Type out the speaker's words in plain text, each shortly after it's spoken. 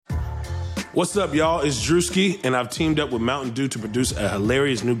What's up, y'all? It's Drewski, and I've teamed up with Mountain Dew to produce a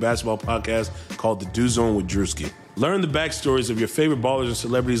hilarious new basketball podcast called The Dew Zone with Drewski. Learn the backstories of your favorite ballers and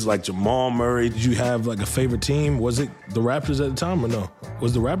celebrities like Jamal Murray. Did you have like a favorite team? Was it the Raptors at the time or no?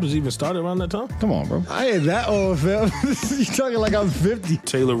 Was the Raptors even started around that time? Come on, bro. I ain't that old, fam. You talking like I'm 50.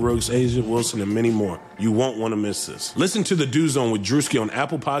 Taylor Rooks, Asia Wilson, and many more. You won't want to miss this. Listen to The Dew Zone with Drewski on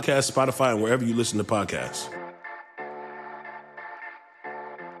Apple Podcasts, Spotify, and wherever you listen to podcasts.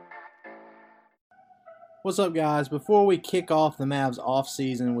 What's up, guys? Before we kick off the Mavs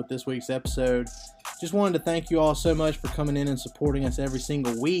off-season with this week's episode, just wanted to thank you all so much for coming in and supporting us every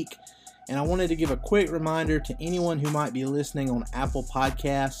single week. And I wanted to give a quick reminder to anyone who might be listening on Apple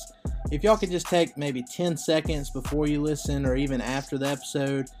Podcasts. If y'all could just take maybe 10 seconds before you listen or even after the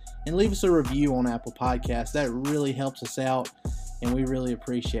episode and leave us a review on Apple Podcasts. That really helps us out, and we really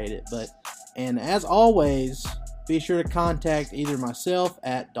appreciate it. And as always, be sure to contact either myself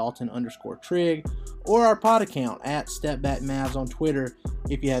at Dalton_Trigg or our pod account at StepBackMavs on Twitter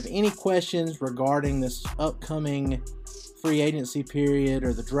if you have any questions regarding this upcoming free agency period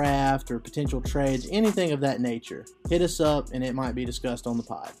or the draft or potential trades, anything of that nature. Hit us up and it might be discussed on the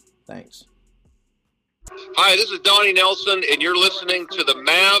pod. Thanks. Hi, this is Donnie Nelson, and you're listening to the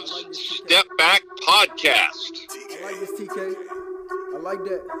Mavs Step Back Podcast. I like this, TK. I like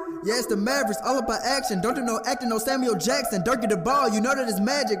that. Yeah, it's the Mavericks, all about action. Don't do no acting, no Samuel Jackson. Dirk get the ball, you know that it's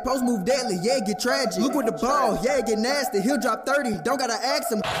magic. Post move deadly, yeah, get tragic. Look with the ball, yeah, get nasty. He'll drop 30, don't gotta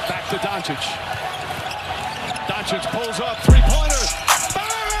ask him. Back to Doncic. Doncic pulls up, three-pointer.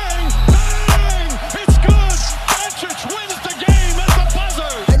 Bang! Bang! It's good! Doncic wins the game at the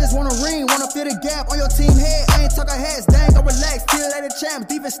buzzer! They just want a ring, wanna fill the gap on your team head. I ain't talking heads, dang, go relax. Still they the champs,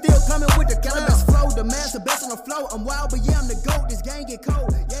 defense still coming with the cannabis flow. The man's the best on the flow. I'm wild, but yeah, I'm the GOAT. This game get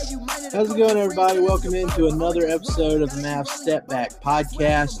cold. Yeah, you might need. How's it going, everybody? Welcome into another episode of the Mavs Step Back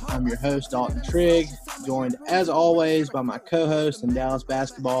Podcast. I'm your host, Dalton Trigg, joined as always by my co-host and Dallas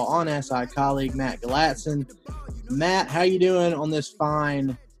basketball on SI colleague, Matt Galatson. Matt, how you doing on this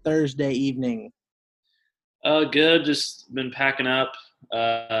fine Thursday evening? Good. Just been packing up.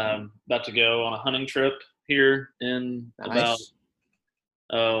 About to go on a hunting trip here in about,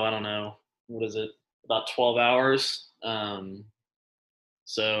 I don't know. What is it? About 12 hours.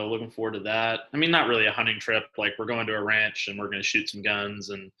 So looking forward to that. I mean, not really a hunting trip. Like, we're going to a ranch and we're going to shoot some guns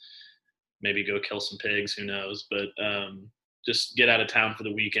and maybe go kill some pigs. Who knows? But just get out of town for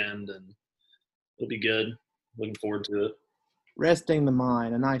the weekend and it'll be good. Looking forward to it. Resting the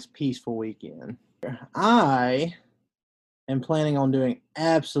mind, a nice peaceful weekend. I am planning on doing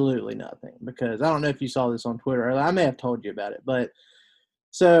absolutely nothing because I don't know if you saw this on Twitter. I may have told you about it, but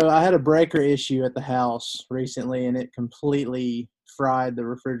so I had a breaker issue at the house recently and it completely fried the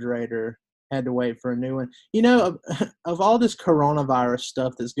refrigerator. Had to wait for a new one. You know, of all this coronavirus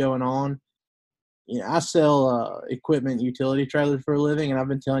stuff that's going on, you know, I sell equipment utility trailers for a living, and I've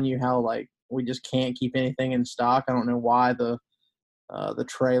been telling you how, like, we just can't keep anything in stock. I don't know why the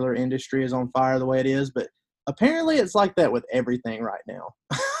trailer industry is on fire the way it is, but apparently it's like that with everything right now.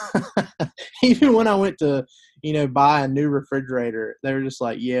 Even when I went to, buy a new refrigerator, they were just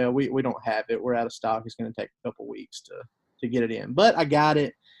like, yeah, we don't have it. We're out of stock. It's going to take a couple weeks to get it in. But I got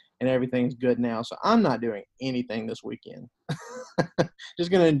it, and everything's good now. So I'm not doing anything this weekend.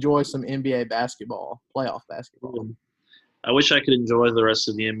 Just going to enjoy some NBA basketball, playoff basketball. I wish I could enjoy the rest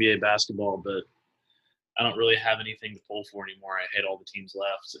of the NBA basketball, but I don't really have anything to pull for anymore. I hate all the teams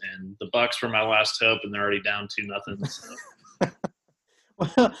left, and the Bucks were my last hope, and they're already down 2-0. So.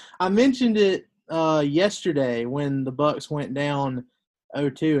 Well, I mentioned it yesterday when the Bucks went down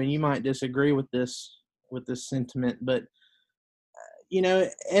 0-2, and you might disagree with this sentiment, but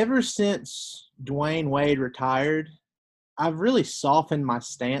ever since Dwayne Wade retired, I've really softened my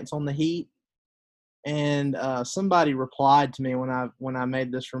stance on the Heat. And somebody replied to me when I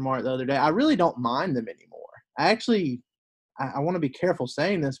made this remark the other day. I really don't mind them anymore. I want to be careful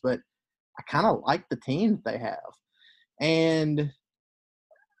saying this, but I kind of like the team that they have. And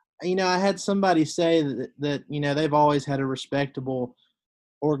I had somebody say that they've always had a respectable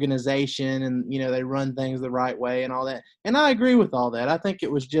organization and they run things the right way and all that. And I agree with all that. I think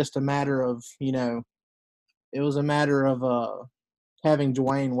it was just a matter of having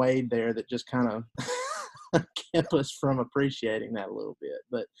Dwayne Wade there that just kind of kept us from appreciating that a little bit.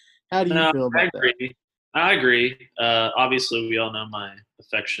 But how do you feel about that? I agree. Obviously, we all know my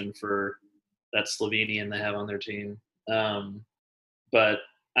affection for that Slovenian they have on their team. But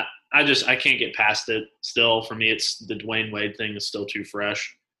I can't get past it still. For me, it's the Dwayne Wade thing is still too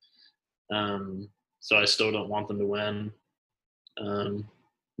fresh. So I still don't want them to win.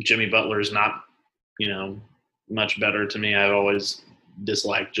 Jimmy Butler is not, much better to me. I've always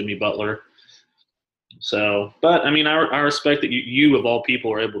disliked Jimmy Butler. So, but I mean, I respect that you of all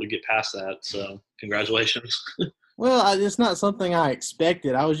people are able to get past that. So, congratulations. Well, it's not something I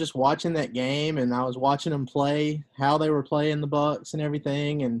expected. I was just watching that game, and I was watching them play, how they were playing the Bucks and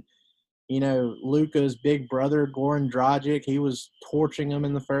everything. And, Luka's big brother, Goran Dragic, he was torching them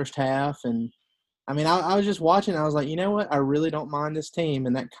in the first half. And, I mean, I was just watching. I was like, you know what? I really don't mind this team,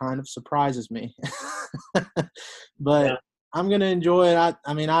 and that kind of surprises me. But Yeah. I'm going to enjoy it.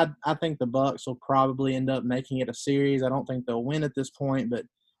 I think the Bucks will probably end up making it a series. I don't think they'll win at this point, but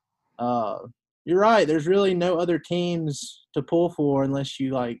you're right. There's really no other teams to pull for unless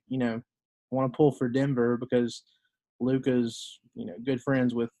you want to pull for Denver because Luka's, good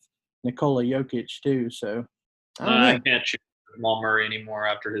friends with Nikola Jokic too. So I don't know. I can't choose Jamal Murray anymore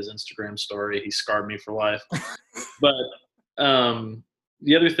after his Instagram story. He scarred me for life. But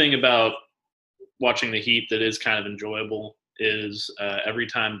the other thing about watching the Heat that is kind of enjoyable is every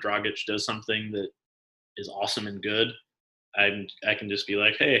time Dragic does something that is awesome and good, I can just be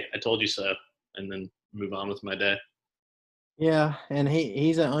like, hey, I told you so, and then move on with my day. Yeah, and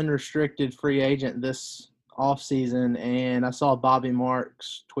he's an unrestricted free agent this offseason, and I saw Bobby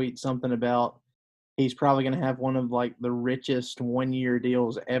Marks tweet something about he's probably going to have one of like the richest one-year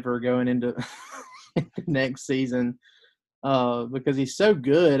deals ever going into next season because he's so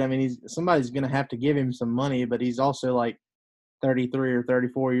good. I mean, somebody's going to have to give him some money, but he's also like 33 or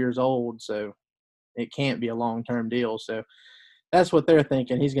 34 years old, so it can't be a long-term deal. So that's what they're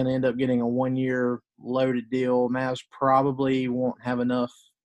thinking. He's going to end up getting a one-year loaded deal. Mavs probably won't have enough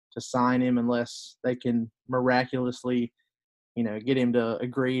to sign him unless they can miraculously, get him to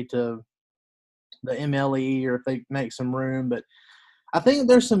agree to the MLE or if they make some room. But I think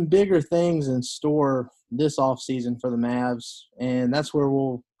there's some bigger things in store this offseason for the Mavs, and that's where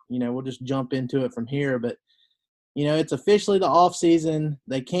we'll just jump into it from here. But, it's officially the offseason.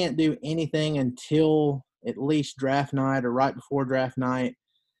 They can't do anything until at least draft night or right before draft night.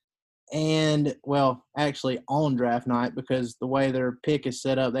 And, well, actually on draft night because the way their pick is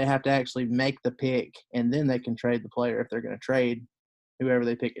set up, they have to actually make the pick, and then they can trade the player if they're going to trade whoever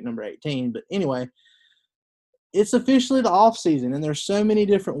they pick at number 18. But anyway, it's officially the offseason, and there's so many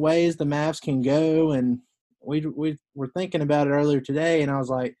different ways the Mavs can go. And we were thinking about it earlier today, and I was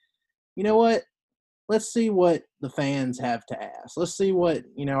like, you know what? Let's see what the fans have to ask. Let's see what,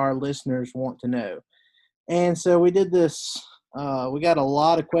 our listeners want to know. And so we did this. We got a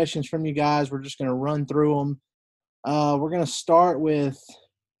lot of questions from you guys. We're just going to run through them. We're going to start with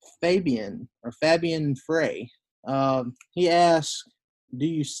Fabian Frey. He asks, do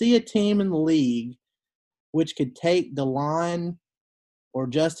you see a team in the league which could take DeLon or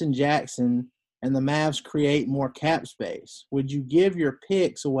Justin Jackson and the Mavs create more cap space? Would you give your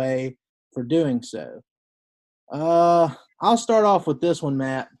picks away for doing so? I'll start off with this one,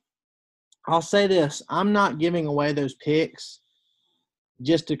 Matt. I'll say this. I'm not giving away those picks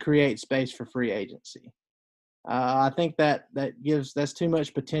just to create space for free agency. I think that's too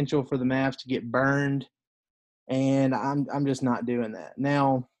much potential for the Mavs to get burned, and I'm just not doing that.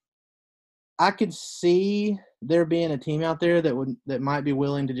 Now, I could see there being a team out there that might be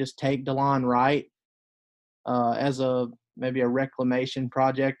willing to just take DeLon Wright as maybe a reclamation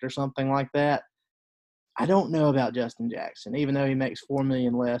project or something like that. I don't know about Justin Jackson, even though he makes $4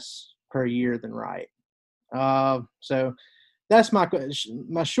 million less per year than Wright. So that's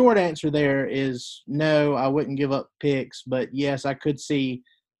my short answer there is no, I wouldn't give up picks, but yes, I could see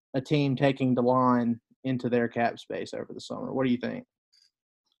a team taking DeLon into their cap space over the summer. What do you think?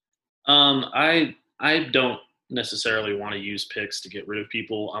 I don't necessarily want to use picks to get rid of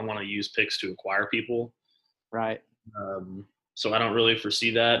people. I want to use picks to acquire people. Right. So I don't really foresee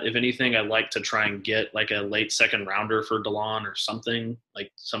that. If anything, I'd like to try and get like a late second rounder for DeLon or something,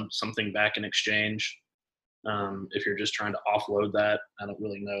 like something back in exchange. If you're just trying to offload that, I don't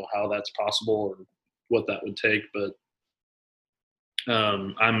really know how that's possible or what that would take, but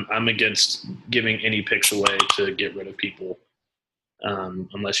I'm against giving any picks away to get rid of people,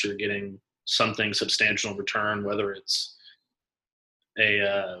 unless you're getting something substantial in return, whether it's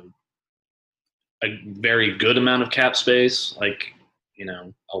a very good amount of cap space, like,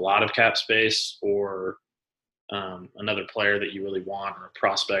 a lot of cap space, or another player that you really want, or a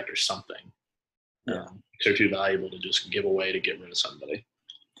prospect or something. They're too valuable to just give away to get rid of somebody.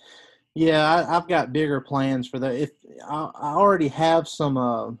 Yeah, I've got bigger plans for that. If I already have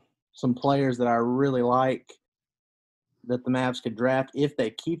some players that I really like that the Mavs could draft if they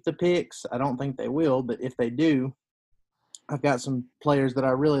keep the picks. I don't think they will, but if they do, I've got some players that I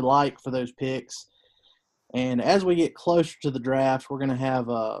really like for those picks. And as we get closer to the draft, we're going to have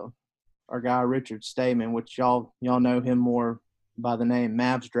our guy Richard Stayman, which y'all know him more by the name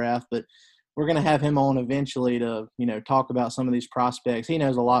Mavs Draft, but we're going to have him on eventually to, talk about some of these prospects. He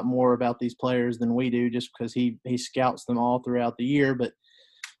knows a lot more about these players than we do just because he scouts them all throughout the year. But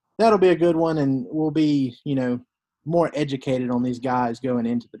that'll be a good one, and we'll be, more educated on these guys going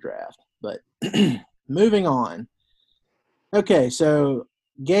into the draft. But moving on. Okay, so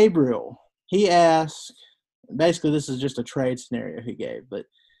Gabriel, he asked – basically this is just a trade scenario he gave, but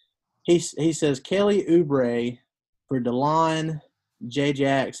he says Kelly Oubre for DeLon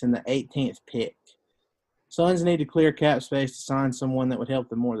J-Jax in the 18th pick. Suns need to clear cap space to sign someone that would help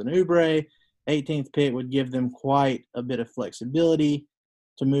them more than Oubre. 18th pick would give them quite a bit of flexibility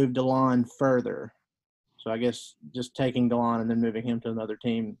to move DeLon further. So I guess just taking DeLon and then moving him to another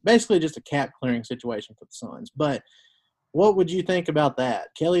team. Basically just a cap clearing situation for the Suns. But what would you think about that?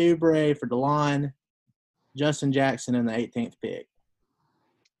 Kelly Oubre for DeLon, Justin Jackson in the 18th pick.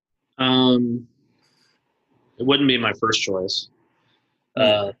 It wouldn't be my first choice.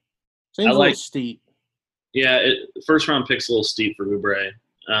 Seems a little steep. Yeah, first round pick's a little steep for Oubre.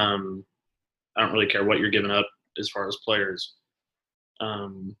 I don't really care what you're giving up as far as players.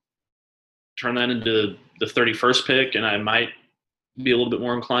 Turn that into the 31st pick, and I might be a little bit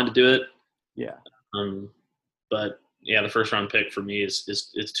more inclined to do it. Yeah. But yeah, the first round pick for me is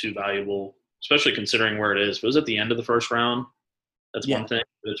too valuable, especially considering where it is. If it was at the end of the first round, that's one thing.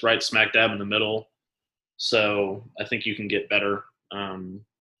 But it's right smack dab in the middle. So I think you can get better. And,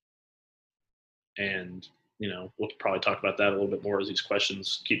 we'll probably talk about that a little bit more as these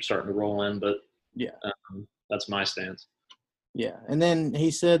questions keep starting to roll in. But that's my stance. Yeah. And then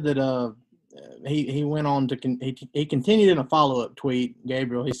he said that he went on to he continued in a follow-up tweet,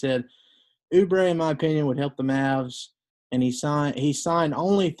 Gabriel. He said, Oubre, in my opinion, would help the Mavs, and he signed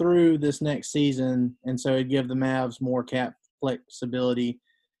only through this next season, and so it'd give the Mavs more cap flexibility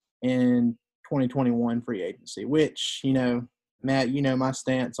in 2021 free agency, which, Matt, my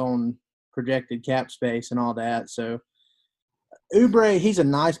stance on projected cap space and all that. So Oubre, he's a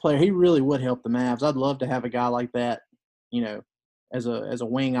nice player. He really would help the Mavs. I'd love to have a guy like that, as a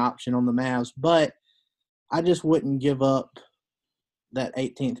wing option on the Mavs, but I just wouldn't give up that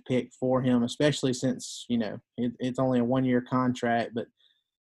 18th pick for him, especially since, it's only a 1-year contract. But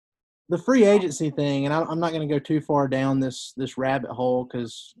the free agency thing, and I'm not going to go too far down this rabbit hole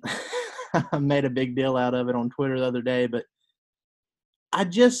because I made a big deal out of it on Twitter the other day, but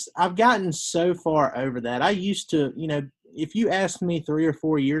I've gotten so far over that. I used to, if you asked me 3 or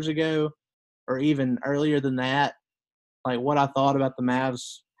 4 years ago or even earlier than that, like what I thought about the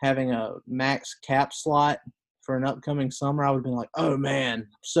Mavs having a max cap slot for an upcoming summer, I would have been like, oh, man, I'm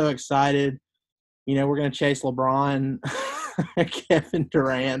so excited. We're going to chase LeBron, Kevin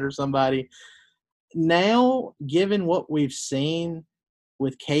Durant or somebody. Now, given what we've seen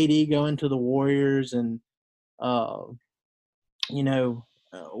with KD going to the Warriors and,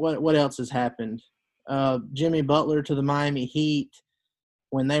 what else has happened? Jimmy Butler to the Miami Heat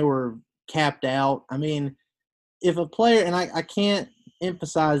when they were capped out. I mean, if a player – and I can't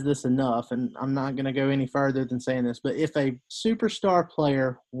emphasize this enough, and I'm not going to go any further than saying this, but if a superstar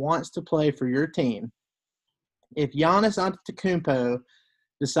player wants to play for your team, if Giannis Antetokounmpo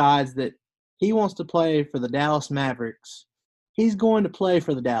decides that he wants to play for the Dallas Mavericks, he's going to play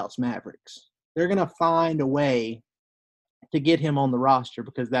for the Dallas Mavericks. They're going to find a way to get him on the roster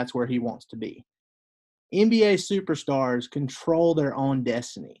because that's where he wants to be. NBA superstars control their own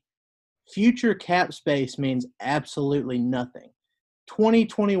destiny. Future cap space means absolutely nothing.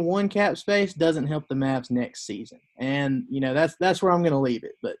 2021 cap space doesn't help the Mavs next season. And, that's where I'm going to leave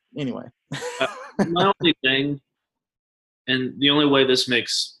it. But anyway. My only thing, and the only way this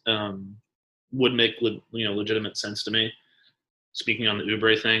would make legitimate sense to me, speaking on the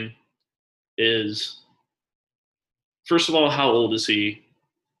Oubre thing, is first of all, how old is he?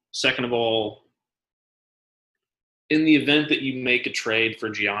 Second of all, in the event that you make a trade for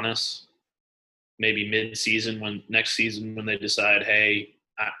Giannis, maybe mid-season next season when they decide, hey,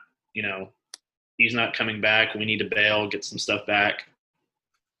 he's not coming back, we need to bail, get some stuff back.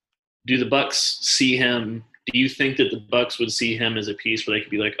 Do the Bucks see him? Do you think that the Bucks would see him as a piece where they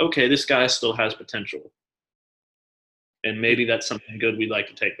could be like, okay, this guy still has potential, and maybe that's something good we'd like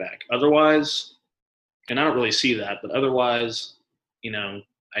to take back? Otherwise, and I don't really see that, but otherwise,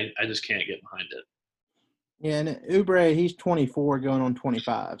 I just can't get behind it. Yeah, and Oubre, he's 24 going on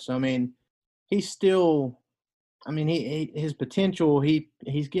 25. So, I mean, he's still – his potential,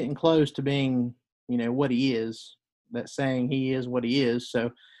 he's getting close to being, what he is. That's saying he is what he is.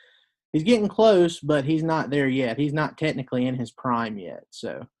 So, he's getting close, but he's not there yet. He's not technically in his prime yet.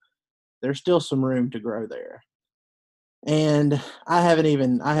 So, there's still some room to grow there. And I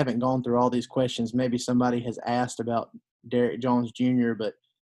haven't gone through all these questions. Maybe somebody has asked about Derrick Jones Jr., but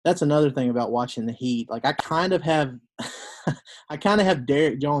that's another thing about watching the Heat. Like I kind of have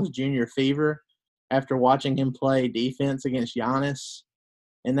Derek Jones Jr. fever after watching him play defense against Giannis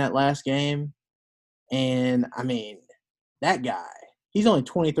in that last game. And I mean, that guy, he's only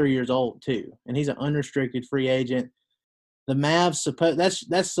 23 years old too, and he's an unrestricted free agent. The Mavs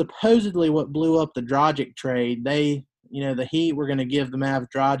that's supposedly what blew up the Dragic trade. They, the Heat were going to give the Mavs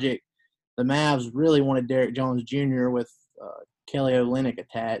Dragic. The Mavs really wanted Derek Jones Jr. with Kelly Olynyk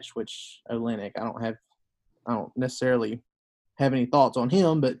attached, which Olynyk, I don't necessarily have any thoughts on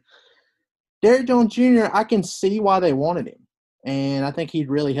him, but Derek Jones Jr., I can see why they wanted him. And I think he'd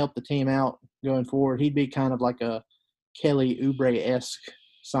really help the team out going forward. He'd be kind of like a Kelly Oubre-esque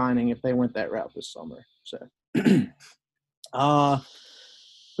signing if they went that route this summer. So,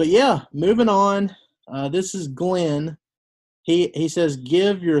 but yeah, moving on. This is Glenn. He says,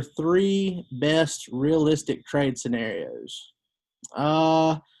 give your 3 best realistic trade scenarios.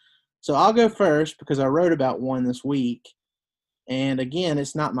 So I'll go first because I wrote about one this week. And again,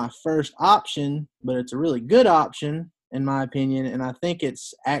 it's not my first option, but it's a really good option in my opinion. And I think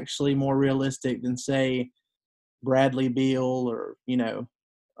it's actually more realistic than, say, Bradley Beal or,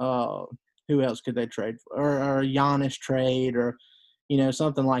 who else could they trade for? Or a Giannis trade or,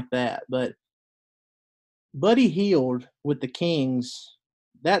 something like that. But Buddy Hield with the Kings,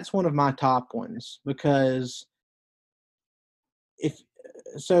 that's one of my top ones because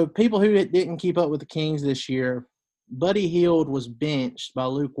people who didn't keep up with the Kings this year, Buddy Hield was benched by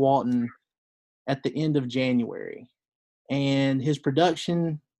Luke Walton at the end of January, and his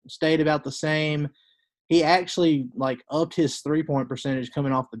production stayed about the same. He actually upped his 3-point percentage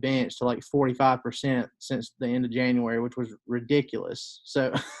coming off the bench to 45% since the end of January, which was ridiculous.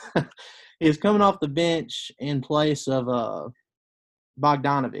 So he's coming off the bench in place of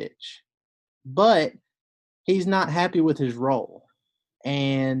Bogdanovich, but he's not happy with his role.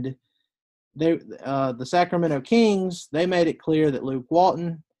 And the Sacramento Kings, they made it clear that Luke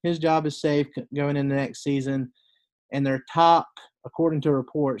Walton, his job is safe going into next season. And their top, according to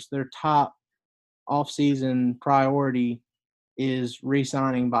reports, their top offseason priority is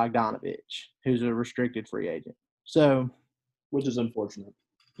re-signing Bogdanovich, who's a restricted free agent. So, which is unfortunate.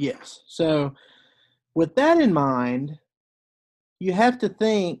 Yes. So with that in mind, you have to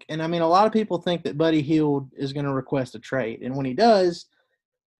think, and I mean, a lot of people think that Buddy Hield is going to request a trade. And when he does,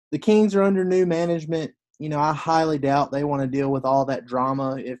 the Kings are under new management. I highly doubt they want to deal with all that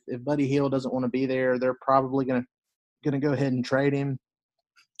drama. If Buddy Hield doesn't want to be there, they're probably going to go ahead and trade him.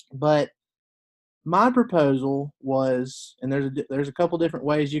 But my proposal was, and there's a couple different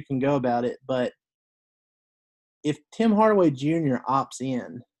ways you can go about it, but if Tim Hardaway Jr. opts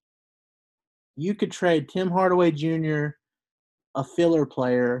in, you could trade Tim Hardaway Jr., a filler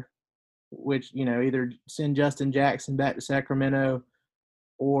player, which, either send Justin Jackson back to Sacramento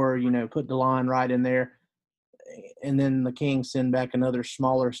or, put DeLon right in there, and then the Kings send back another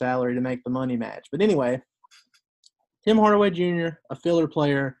smaller salary to make the money match. But anyway, Tim Hardaway Jr., a filler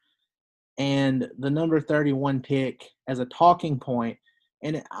player, and the number 31 pick as a talking point.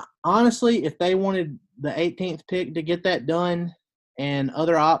 And honestly, if they wanted the 18th pick to get that done and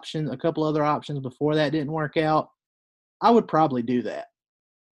a couple other options before that didn't work out, I would probably do that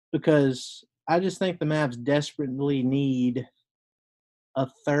because I just think the Mavs desperately need a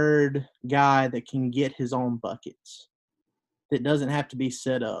third guy that can get his own buckets, that doesn't have to be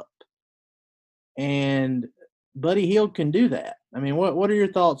set up. And Buddy Hield can do that. I mean, what are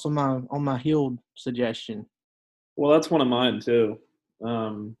your thoughts on my Hield suggestion? Well, that's one of mine too.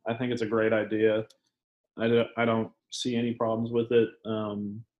 I think it's a great idea. I don't see any problems with it.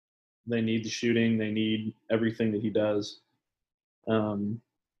 They need the shooting. They need everything that he does.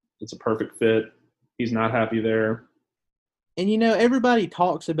 It's a perfect fit. He's not happy there. And, everybody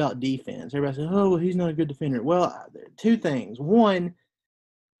talks about defense. Everybody says, oh, well, he's not a good defender. Well, two things. One,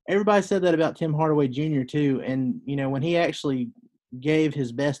 everybody said that about Tim Hardaway Jr. too. And, when he actually gave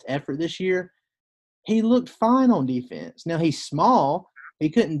his best effort this year, he looked fine on defense. Now, he's small. He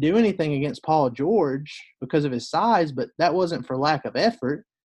couldn't do anything against Paul George because of his size, but that wasn't for lack of effort.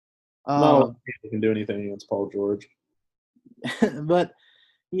 No, he can do anything against Paul George. But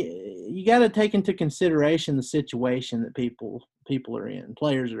you got to take into consideration the situation that people are in,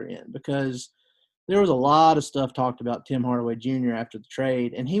 players are in, because there was a lot of stuff talked about Tim Hardaway Jr. after the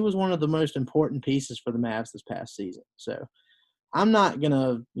trade, and he was one of the most important pieces for the Mavs this past season. So I'm not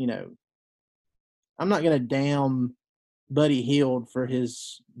gonna damn Buddy Hield for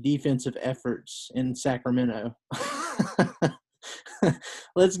his defensive efforts in Sacramento.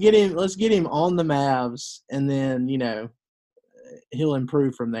 Let's get him on the Mavs, and then he'll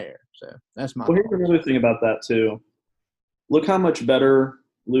improve from there. So that's my. Well, here's another thing about that too. Look how much better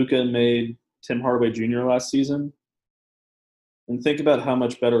Luka made Tim Hardaway Jr. last season, and think about how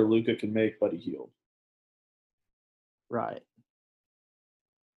much better Luka can make Buddy Hield. Right.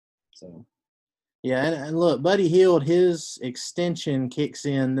 So Yeah, and look, Buddy Hield, his extension kicks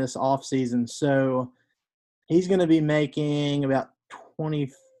in this offseason, so he's going to be making about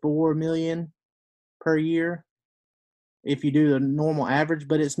 $24 million per year if you do the normal average,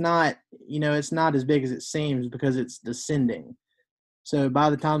 but it's not, it's not as big as it seems because it's descending. So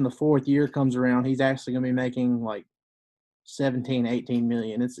by the time the fourth year comes around, he's actually going to be making like 17, 18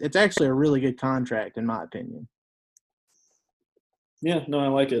 million. It's actually a really good contract in my opinion. yeah, no, I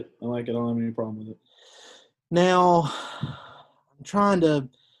like it. I don't have any problem with it. Now, I'm trying to,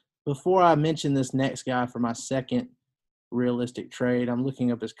 before I mention this next guy for my second realistic trade, I'm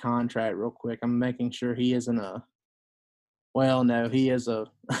looking up his contract real quick. I'm making sure he isn't he is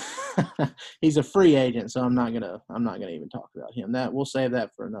he's a free agent, so I'm not gonna even talk about him. That we'll save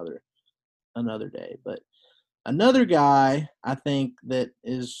that for another day. But another guy I think that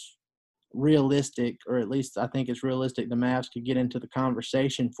is realistic, or at least I think it's realistic the Mavs could get into the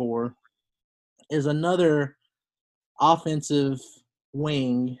conversation for, is another offensive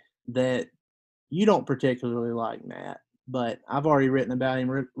wing that you don't particularly like, Matt, but I've already written about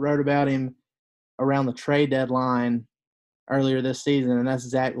him, wrote about him around the trade deadline earlier this season, and that's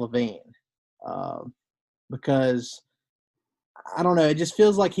Zach LaVine. Because I don't know, it just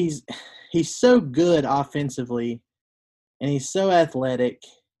feels like he's so good offensively, and he's so athletic,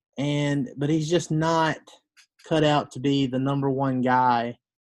 but he's just not cut out to be the number one guy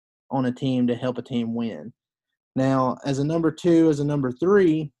on a team to help a team win. Now, as a number two, as a number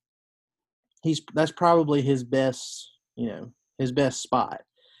three, that's probably his best spot.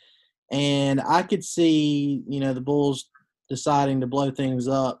 And I could see, the Bulls deciding to blow things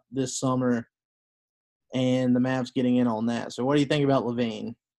up this summer and the Mavs getting in on that. So what do you think about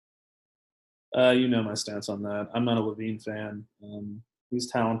LaVine? You know my stance on that. I'm not a LaVine fan.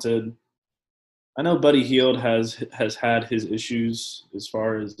 He's talented. I know Buddy Hield has had his issues as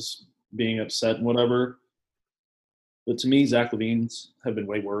far as being upset and whatever. But to me, Zach LaVine's have been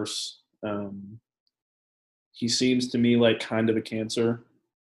way worse. He seems to me like kind of a cancer.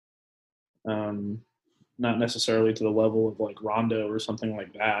 Not necessarily to the level of like Rondo or something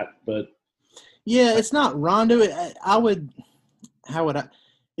like that, but yeah, it's not Rondo.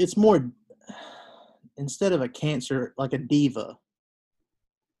 It's more, instead of a cancer, like a diva.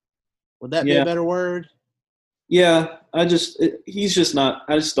 Would that be a better word? Yeah, he's just not.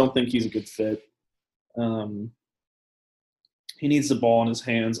 I just don't think he's a good fit. He needs the ball in his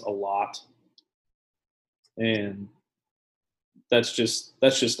hands a lot, and that's just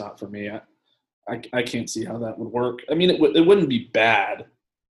not for me. I can't see how that would work. I mean, it wouldn't be bad.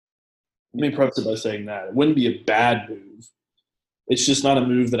 Let me preface it by saying that it wouldn't be a bad move. It's just not a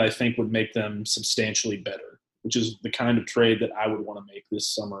move that I think would make them substantially better, which is the kind of trade that I would want to make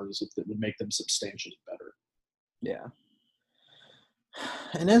this summer, is if it would make them substantially better. Yeah.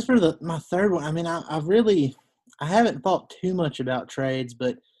 And as for my third one, I mean, I haven't thought too much about trades,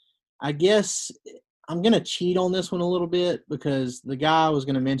 but I guess I'm going to cheat on this one a little bit because the guy I was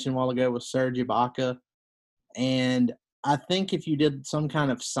going to mention a while ago was Serge Ibaka. And I think if you did some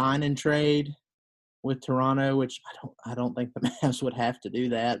kind of sign and trade with Toronto, which I don't think the Mavs would have to do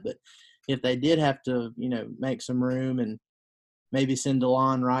that, but if they did have to, make some room and maybe send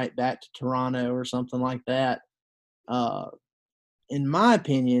DeLon Wright back to Toronto or something like that, in my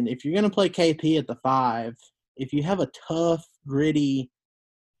opinion, if you're going to play KP at the 5, if you have a tough, gritty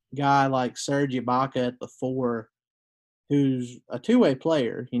guy like Serge Ibaka at the 4, who's a two-way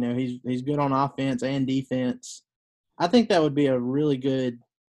player, he's good on offense and defense, I think that would be a really good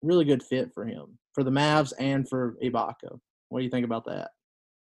fit for him, for the Mavs and for Ibaka. What do you think about that?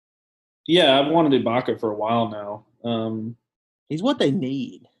 Yeah, I've wanted Ibaka for a while now. He's what they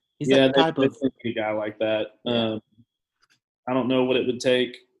need. He's that type of a guy like that. Yeah. I don't know what it would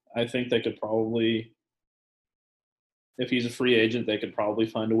take. I think they could probably, if he's a free agent, they could probably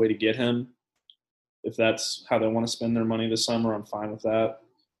find a way to get him. If that's how they want to spend their money this summer, I'm fine with that.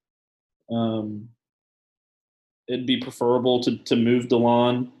 It'd be preferable to move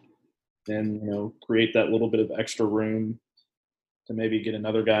DeLon and, create that little bit of extra room to maybe get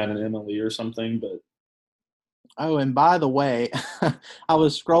another guy in an MLE or something. But oh, and by the way, I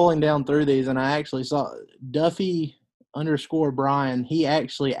was scrolling down through these and I actually saw Duffy_Brian. He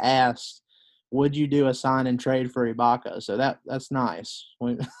actually asked, would you do a sign and trade for Ibaka? So that's nice.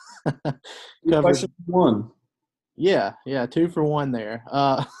 Question 1. Yeah, 2 for 1 there.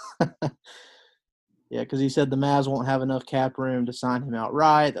 Yeah, because he said the Mavs won't have enough cap room to sign him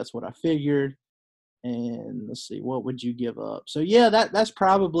outright. That's what I figured. And let's see, what would you give up? So yeah, that's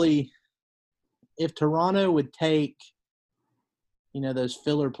probably if Toronto would take, those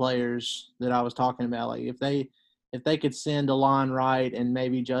filler players that I was talking about, like if they could send Alon Wright and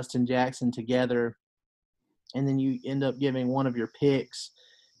maybe Justin Jackson together, and then you end up giving one of your picks,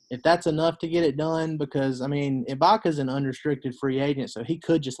 if that's enough to get it done, because, Ibaka's an unrestricted free agent, so he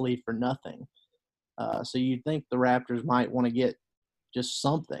could just leave for nothing. So you'd think the Raptors might want to get just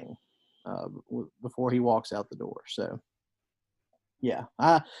something before he walks out the door. So, yeah,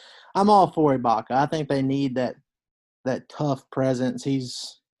 I'm all for Ibaka. I think they need that tough presence.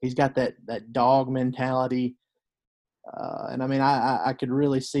 He's got that dog mentality. And, I could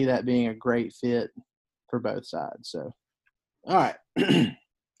really see that being a great fit for both sides. So, all right.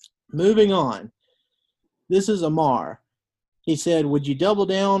 Moving on. This is Amar. He said, would you double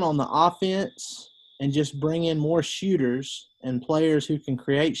down on the offense and just bring in more shooters and players who can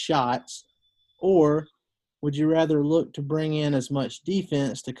create shots, or would you rather look to bring in as much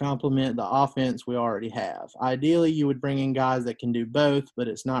defense to complement the offense we already have? Ideally, you would bring in guys that can do both, but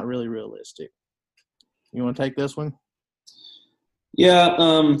it's not really realistic. You want to take this one? Yeah,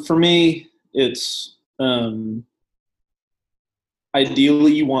 for me, it's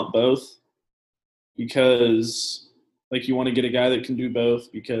ideally you want both, because you want to get a guy that can do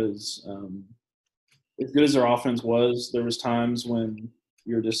both, because as good as their offense was, there was times when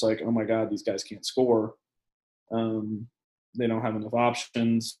you're just like, oh my God, these guys can't score. They don't have enough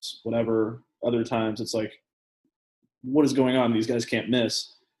options, whatever. Other times it's like, what is going on? These guys can't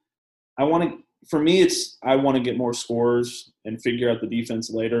miss. I want to get more scores and figure out the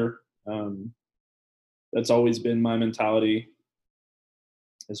defense later. That's always been my mentality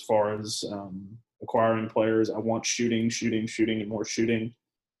as far as acquiring players. I want shooting, and more shooting.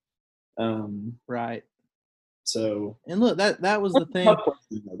 Right. So, and look, that was the thing.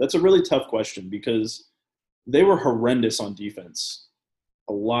 That's a really tough question, because they were horrendous on defense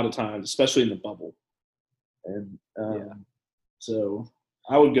a lot of times, especially in the bubble. And so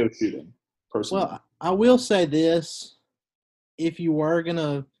I would go shooting personally. Well, I will say this: if you were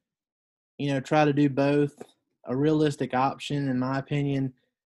gonna, try to do both, a realistic option, in my opinion,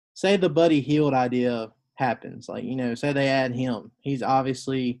 say the Buddy Hield idea happens. Say they add him. He's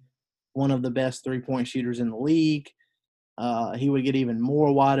obviously one of the best three-point shooters in the league. He would get even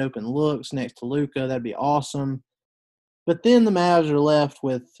more wide-open looks next to Luka. That'd be awesome. But then the Mavs are left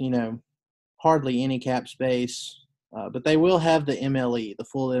with, hardly any cap space. But they will have the MLE, the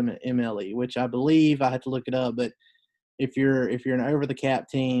full MLE, which I believe, I had to look it up, but if you're an over-the-cap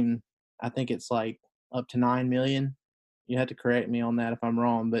team, I think it's up to $9 million. You have to correct me on that if I'm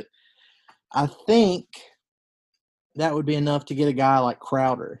wrong. But I think that would be enough to get a guy like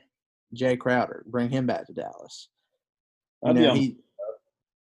Crowder, Jay Crowder, bring him back to Dallas. Because he's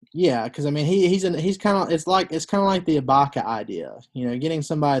kind of it's kind of like the Ibaka idea. Getting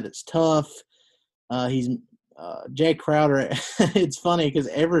somebody that's tough. He's Jay Crowder. It's funny because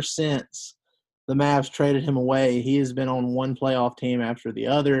ever since the Mavs traded him away, he has been on one playoff team after the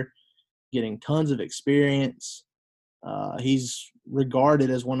other, getting tons of experience. He's regarded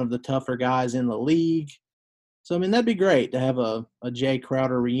as one of the tougher guys in the league. So, that'd be great to have a Jay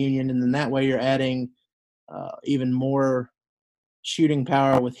Crowder reunion, and then that way you're adding even more shooting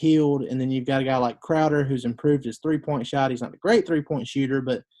power with Hield, and then you've got a guy like Crowder who's improved his three-point shot. He's not a great three-point shooter,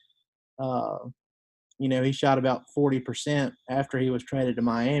 but, he shot about 40% after he was traded to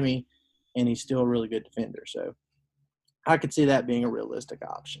Miami, and he's still a really good defender. So I could see that being a realistic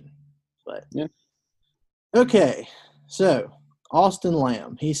option. But yeah. Okay, so Austin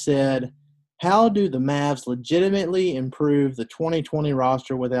Lamb, he said, how do the Mavs legitimately improve the 2020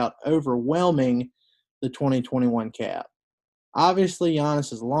 roster without overwhelming the 2021 cap? Obviously,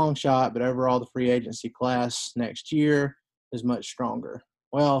 Giannis is a long shot, but overall the free agency class next year is much stronger.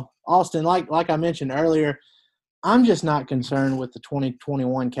 Well, Austin, like I mentioned earlier, I'm just not concerned with the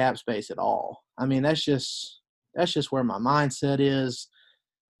 2021 cap space at all. That's just where my mindset is.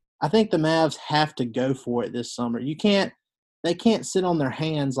 I think the Mavs have to go for it this summer. They can't sit on their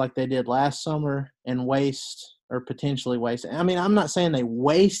hands like they did last summer and waste or potentially waste. I'm not saying they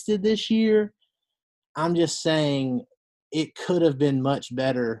wasted this year. I'm just saying it could have been much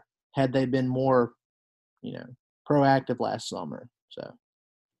better had they been more, proactive last summer. So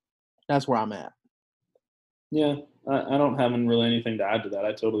that's where I'm at. Yeah, I don't have really anything to add to that.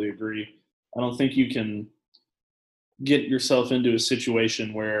 I totally agree. I don't think you can get yourself into a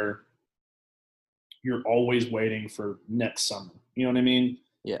situation where you're always waiting for next summer. You know what I mean?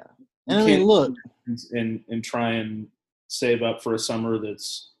 Yeah. And look. And try and save up for a summer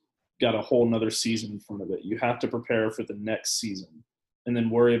that's got a whole nother season in front of it. You have to prepare for the next season. and then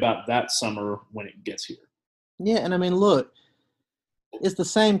worry about that summer when it gets here. Yeah, and I mean, look, it's the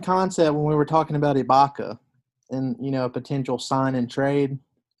same concept when we were talking about Ibaka and, a potential sign and trade.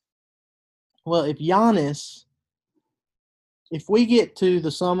 Well, if we get to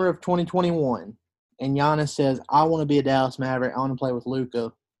the summer of 2021 and Giannis says, I want to be a Dallas Maverick, I want to play with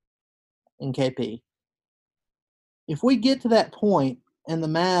Luka and KP. If we get to that point and the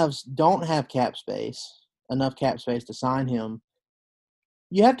Mavs don't have enough cap space to sign him,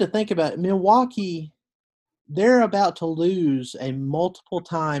 you have to think about it. Milwaukee, they're about to lose a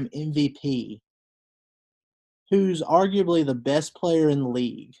multiple-time MVP who's arguably the best player in the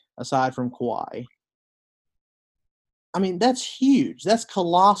league aside from Kawhi. I mean, that's huge. That's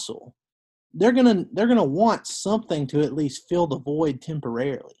colossal. They're gonna want something to at least fill the void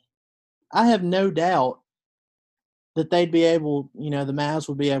temporarily. I have no doubt that they'd be able, the Mavs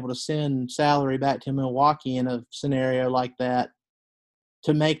would be able to send salary back to Milwaukee in a scenario like that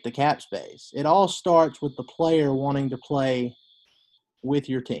to make the cap space. It all starts with the player wanting to play with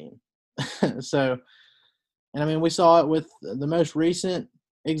your team. So, and I mean, we saw it with the most recent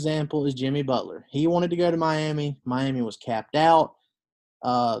example is Jimmy Butler. He wanted to go to Miami. Miami was capped out.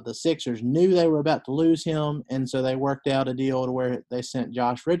 The Sixers knew they were about to lose him, and so they worked out a deal to where they sent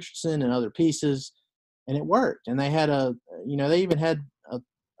Josh Richardson and other pieces, and it worked. And they had they even had a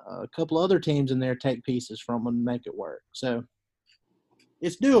couple other teams in there take pieces from them to make it work. So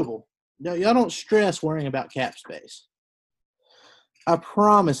it's doable. Y'all don't stress worrying about cap space. I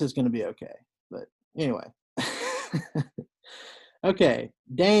promise it's going to be okay. But anyway. Okay,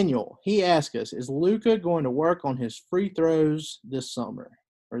 Daniel, he asked us, is Luka going to work on his free throws this summer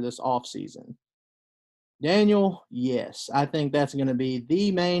or this offseason? Daniel, yes. I think that's going to be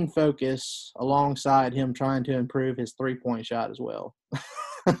the main focus alongside him trying to improve his three-point shot as well.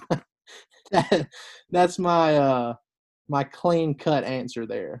 That's my clean-cut answer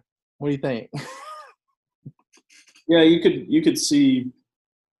there. What do you think? Yeah, you could see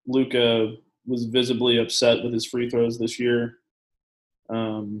Luka was visibly upset with his free throws this year.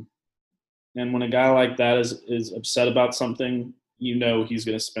 And when a guy like that is upset about something, he's going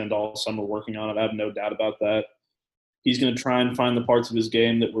to spend all summer working on it. I have no doubt about that. He's going to try and find the parts of his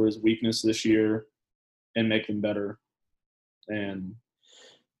game that were his weakness this year and make them better. And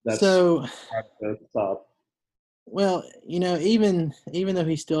that's so at the top. Well, even though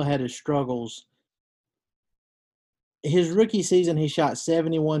he still had his struggles, his rookie season he shot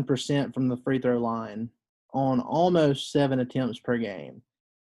 71% from the free throw line on almost 7 attempts per game.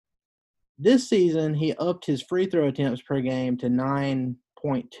 This season, he upped his free throw attempts per game to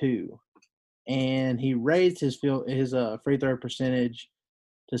 9.2, and he raised his free throw percentage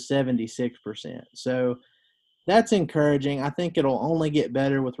to 76%. So that's encouraging. I think it'll only get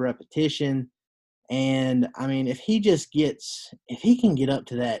better with repetition. And, I mean, if he can get up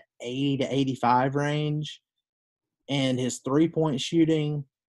to that 80 to 85 range and his three-point shooting,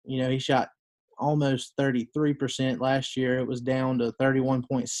 he shot almost 33% last year. It was down to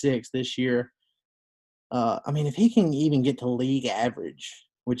 31.6 this year. I mean, if he can even get to league average,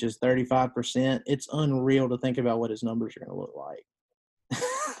 which is 35%, it's unreal to think about what his numbers are going to look like.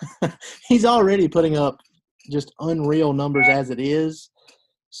 He's already putting up just unreal numbers as it is.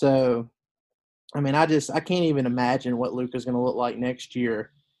 So, I mean, I can't even imagine what Luka's going to look like next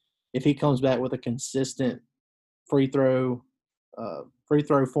year if he comes back with a consistent free throw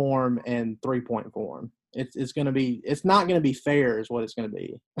form and 3-point form. It's not going to be fair is what it's going to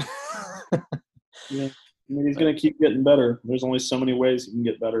be. Yeah. I mean, he's going to keep getting better. There's only so many ways he can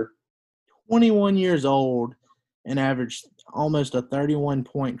get better. 21 years old and averaged almost a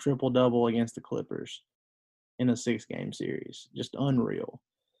 31-point triple-double against the Clippers in a 6-game series. Just unreal.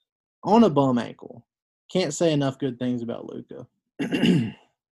 On a bum ankle. Can't say enough good things about Luka.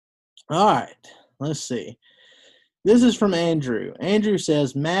 All right, let's see. This is from Andrew. Andrew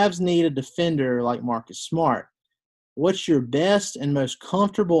says, Mavs need a defender like Marcus Smart. What's your best and most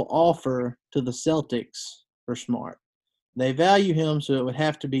comfortable offer to the Celtics for Smart? They value him, so it would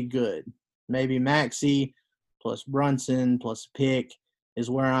have to be good. Maybe Maxey plus Brunson plus a pick is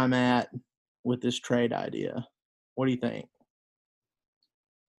where I'm at with this trade idea. What do you think?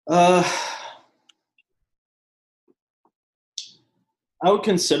 I would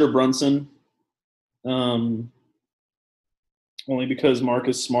consider Brunson. Only because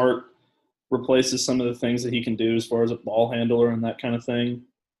Marcus Smart replaces some of the things that he can do as far as a ball handler and that kind of thing.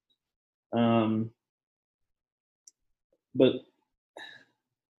 But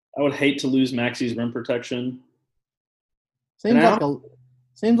I would hate to lose Maxey's rim protection.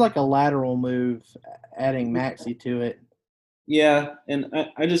 Seems like a lateral move adding Maxey to it. Yeah, and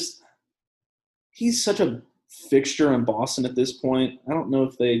I just – he's such a fixture in Boston at this point, I don't know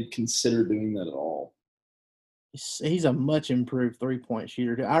if they'd consider doing that at all. He's a much improved three-point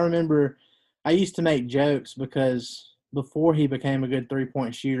shooter. I remember I used to make jokes because before he became a good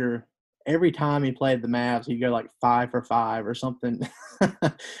three-point shooter, every time he played the Mavs, he'd go like 5 for 5 or something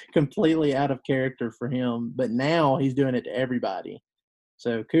completely out of character for him. But now he's doing it to everybody.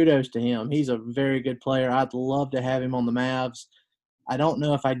 So kudos to him. He's a very good player. I'd love to have him on the Mavs. I don't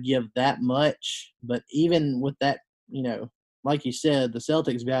know if I'd give that much, but even with that, like you said, the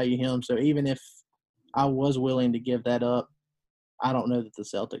Celtics value him. So even if I was willing to give that up, I don't know that the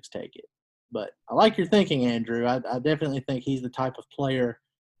Celtics take it. But I like your thinking, Andrew. I definitely think he's the type of player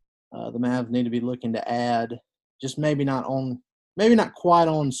the Mavs need to be looking to add. Just maybe not quite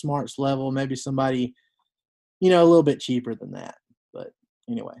on Smart's level. Maybe somebody, a little bit cheaper than that. But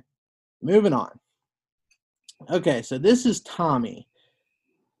anyway, moving on. Okay, so this is Tommy.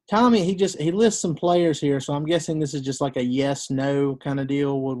 Tommy, he lists some players here, so I'm guessing this is just like a yes/no kind of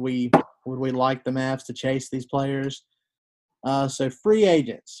deal. Would we like the Mavs to chase these players? So free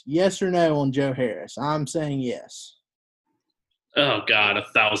agents, yes or no on Joe Harris? I'm saying yes. Oh God,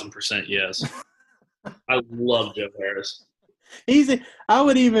 1,000% yes. I love Joe Harris.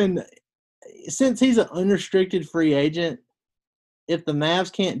 Since he's an unrestricted free agent, if the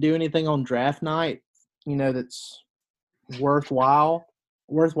Mavs can't do anything on draft night, that's worthwhile,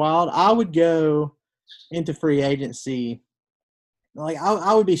 I would go into free agency. Like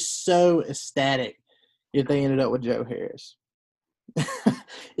I would be so ecstatic if they ended up with Joe Harris.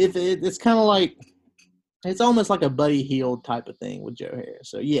 It's kind of like it's almost like a Buddy Hield type of thing with Joe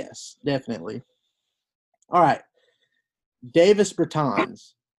Harris. So yes, definitely. All right, Davis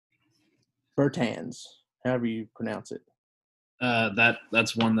Bertans, however you pronounce it.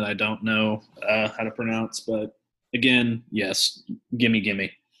 That's one that I don't know how to pronounce, but again, yes,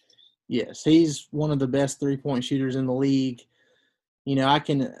 gimme. Yes, he's one of the best three-point shooters in the league.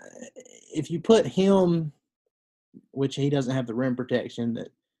 If you put him, which he doesn't have the rim protection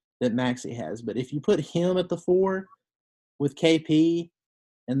that Maxey has, but if you put him at the 4 with KP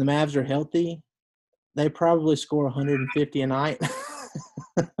and the Mavs are healthy, they probably score 150 a night,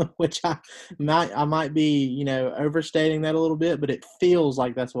 which I might be, overstating that a little bit, but it feels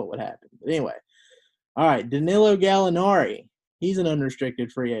like that's what would happen. But anyway, all right, Danilo Gallinari, he's an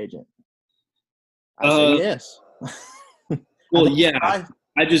unrestricted free agent. I say yes. Well, yeah,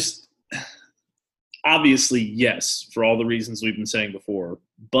 I just obviously yes for all the reasons we've been saying before,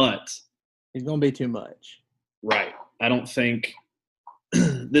 but he's going to be too much. Right. I don't think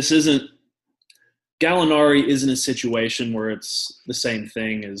Gallinari isn't a situation where it's the same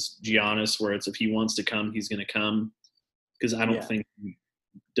thing as Giannis, where it's if he wants to come, he's going to come, because I don't think he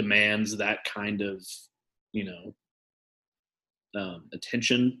demands that kind of,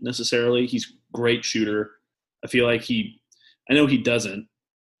 attention necessarily. He's a great shooter. I feel like I know he doesn't,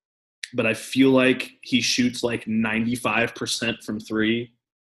 but I feel like he shoots like 95% from 3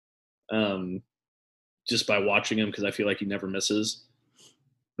 just by watching him, because I feel like he never misses.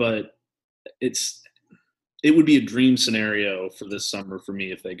 But it would be a dream scenario for this summer for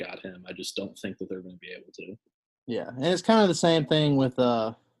me if they got him. I just don't think that they're going to be able to. Yeah, and it's kind of the same thing with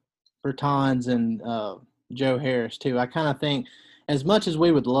Bertans and Joe Harris too. I kind of think, as much as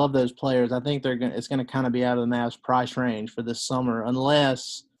we would love those players, I think it's going to kind of be out of the Mavs' price range for this summer,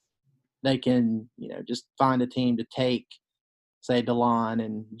 unless they can, just find a team to take, say, DeLon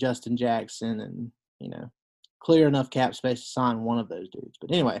and Justin Jackson, and clear enough cap space to sign one of those dudes.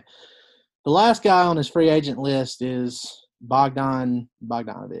 But anyway, the last guy on his free agent list is Bogdan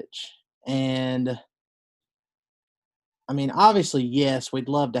Bogdanović, and I mean, obviously, yes, we'd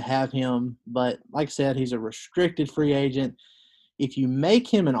love to have him, but like I said, he's a restricted free agent. If you make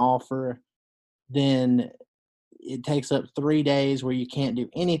him an offer, then it takes up 3 days where you can't do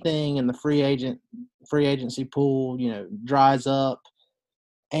anything, and the free agency pool, dries up,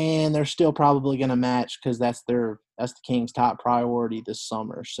 and they're still probably going to match because that's the Kings' top priority this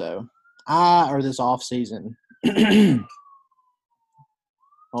summer. So, this off season. Hold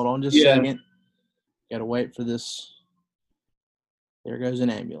on just a second. Got to wait for this. There goes an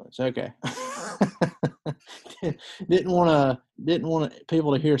ambulance. Okay. Didn't want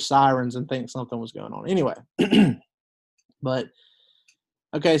people to hear sirens and think something was going on. Anyway, but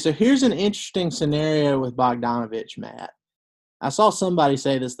okay, so here's an interesting scenario with Bogdanović, Matt. I saw somebody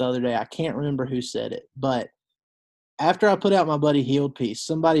say this the other day. I can't remember who said it, but after I put out my Buddy Hield piece,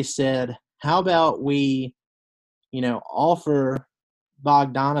 somebody said, how about we, offer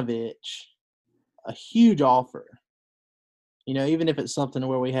Bogdanović a huge offer, even if it's something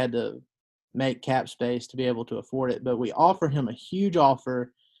where we had to make cap space to be able to afford it, but we offer him a huge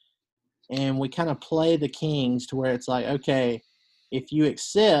offer and we kind of play the Kings to where it's like, okay, if you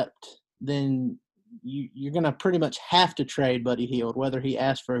accept, then you're going to pretty much have to trade Buddy Hield, whether he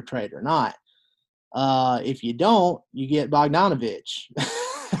asks for a trade or not. If you don't, you get Bogdanovich.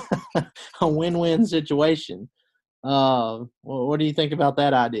 A win-win situation. What do you think about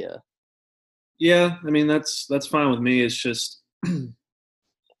that idea? Yeah, I mean that's fine with me. It's just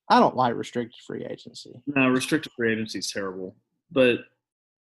I don't like restricted free agency. no, restricted free agency is terrible. But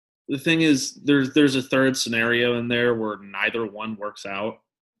the thing is, there's a third scenario in there where neither one works out,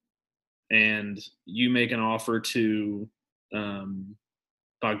 and you make an offer to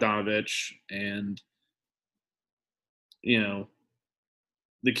Bogdanovich, and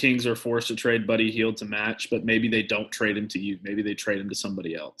the Kings are forced to trade Buddy Hield to match, but maybe they don't trade him to you. Maybe they trade him to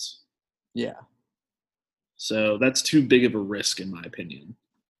somebody else. Yeah. So that's too big of a risk, in my opinion.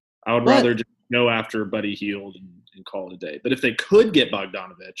 I would rather just go after Buddy Hield and call it a day. But if they could get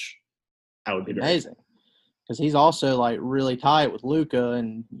Bogdanovich, that would be amazing. Because he's also like really tight with Luka,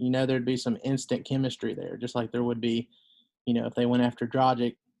 and there'd be some instant chemistry there, just like there would be, if they went after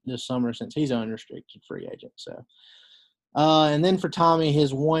Dragic this summer since he's an unrestricted free agent. So, and then for Tommy,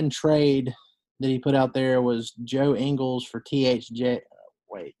 his one trade that he put out there was Joe Ingles for THJ.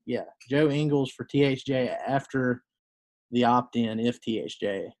 Joe Ingles for THJ after the opt-in, if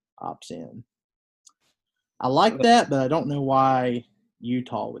THJ opts in. I like that, but I don't know why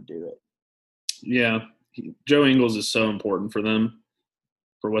Utah would do it. Yeah, Joe Ingles is so important for them,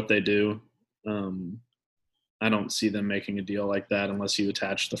 for what they do. I don't see them making a deal like that unless you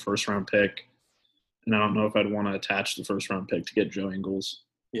attach the first-round pick. And I don't know if I'd want to attach the first-round pick to get Joe Ingles.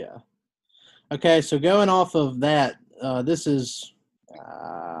 Yeah. Okay, so going off of that, this is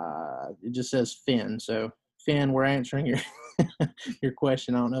it just says Finn. So, Finn, we're answering your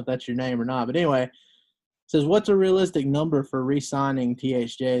question. I don't know if that's your name or not. But anyway, it says, what's a realistic number for re-signing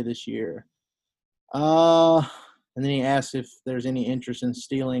THJ this year? And then he asks if there's any interest in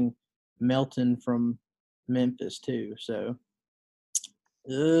stealing Melton from Memphis too. So,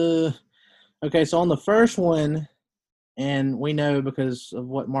 okay, so on the first one, and we know because of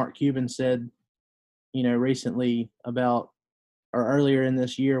what Mark Cuban said, recently about, or earlier in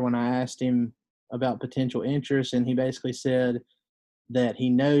this year when I asked him about potential interest, and he basically said that he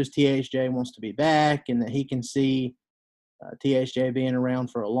knows THJ wants to be back and that he can see THJ being around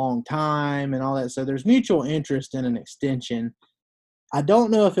for a long time and all that. So there's mutual interest in an extension. I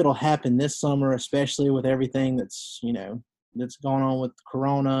don't know if it'll happen this summer, especially with everything that's going on with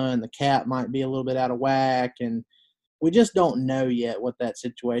Corona, and the cap might be a little bit out of whack, and we just don't know yet what that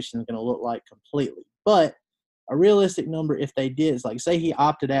situation is going to look like completely. But a realistic number, if they did, is like, say he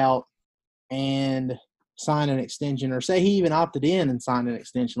opted out and signed an extension, or say he even opted in and signed an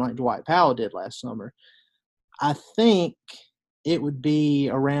extension like Dwight Powell did last summer. I think it would be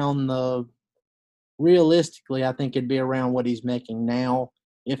around realistically, I think it'd be around what he's making now,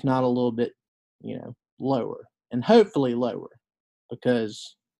 if not a little bit, lower, and hopefully lower,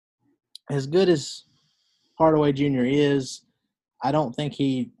 because as good as Hardaway Jr. is, I don't think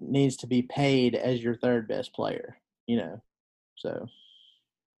he needs to be paid as your third best player, so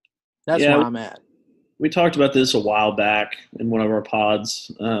that's where I'm at. We talked about this a while back in one of our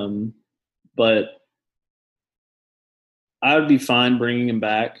pods, but I would be fine bringing him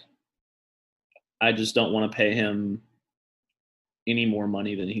back. I just don't want to pay him any more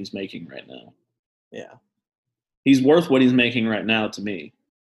money than he's making right now. Yeah. He's worth what he's making right now to me.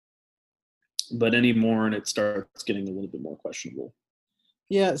 But any more, and it starts getting a little bit more questionable.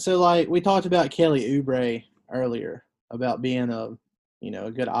 Yeah, so like we talked about Kelly Oubre earlier about being a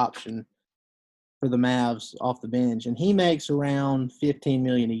good option for the Mavs off the bench, and he makes around $15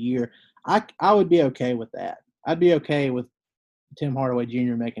 million a year. I would be okay with that. I'd be okay with Tim Hardaway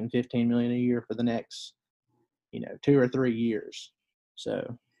Jr. making $15 million a year for the next, 2 or 3 years.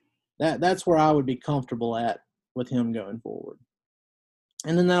 So that's where I would be comfortable at with him going forward.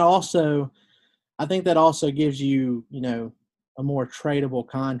 And then I think that also gives you, a more tradable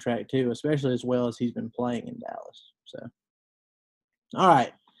contract too, especially as well as he's been playing in Dallas. So, all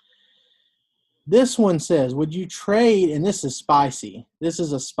right. This one says, would you trade, and this is spicy. This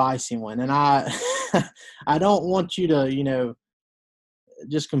is a spicy one. And I don't want you to,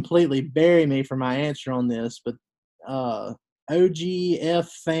 just completely bury me for my answer on this, but OGF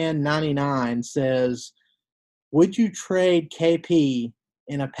Fan 99 says, would you trade KP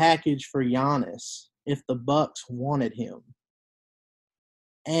in a package for Giannis if the Bucks wanted him?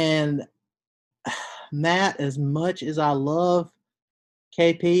 And Matt, as much as I love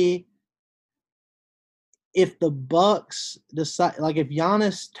KP, if the Bucks decide, like if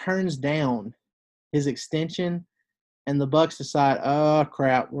Giannis turns down his extension, and the Bucks decide, oh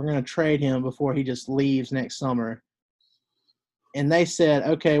crap, we're going to trade him before he just leaves next summer. And they said,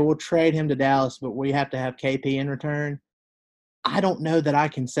 okay, we'll trade him to Dallas, but we have to have KP in return. I don't know that I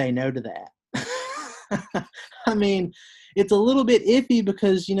can say no to that. I mean, it's a little bit iffy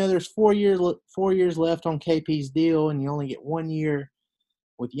because, there's 4 years left on KP's deal, and you only get 1 year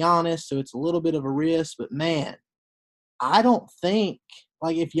with Giannis, so it's a little bit of a risk. But, man, I don't think –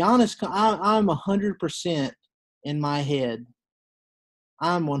 like if Giannis – I'm 100% in my head.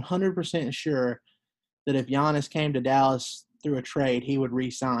 I'm 100% sure that if Giannis came to Dallas through a trade, he would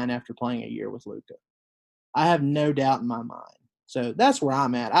re-sign after playing a year with Luka. I have no doubt in my mind. So that's where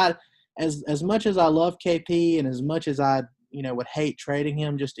I'm at. As much as I love KP and as much as I, would hate trading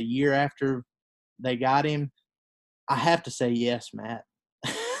him just a year after they got him, I have to say yes, Matt.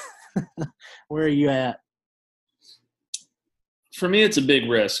 Where are you at? For me, it's a big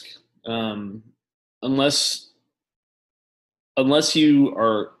risk. Unless you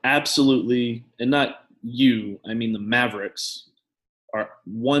are absolutely, and not you, I mean the Mavericks, are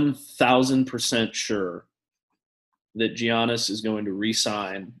 1,000% sure that Giannis is going to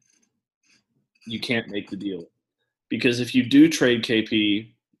re-sign, you can't make the deal. Because if you do trade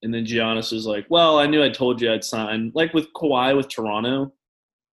KP and then Giannis is like, well, I knew I told you I'd sign. Like with Kawhi with Toronto,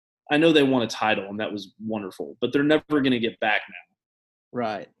 I know they won a title and that was wonderful, but they're never going to get back now.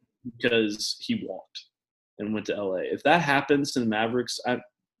 Right. Because he walked and went to LA. If that happens to the Mavericks,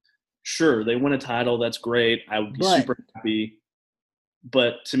 sure, they win a title. That's great. I would be super happy.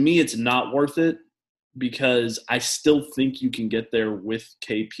 But to me, it's not worth it because I still think you can get there with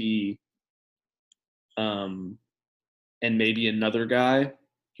KP and maybe another guy.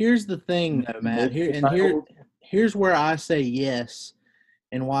 Here's the thing, though, Matt. Here's where I say yes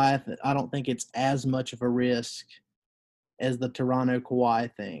and why I don't think it's as much of a risk as the Toronto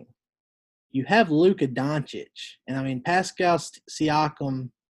Kawhi thing. You have Luka Doncic. And, I mean, Pascal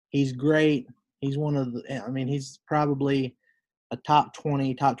Siakam, he's great. He's he's probably a top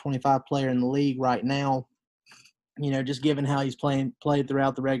 20, top 25 player in the league right now, just given how he's played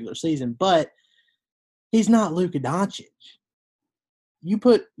throughout the regular season. But he's not Luka Doncic. You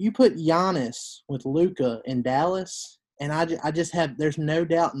put Giannis with Luka in Dallas, and I just have – there's no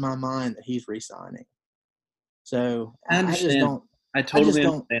doubt in my mind that he's re-signing. So I understand. I totally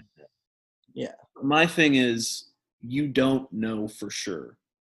understand. Yeah. My thing is you don't know for sure.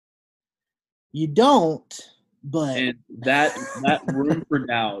 You don't, but and that room for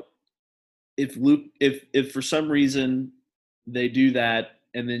doubt. If for some reason they do that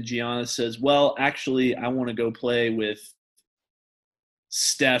and then Giannis says, well, actually I want to go play with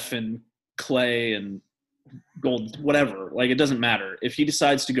Steph and Clay and Gold, whatever. Like it doesn't matter. If he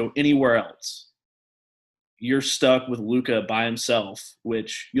decides to go anywhere else, you're stuck with Luka by himself,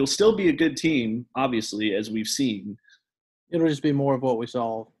 which you'll still be a good team, obviously, as we've seen. It'll just be more of what we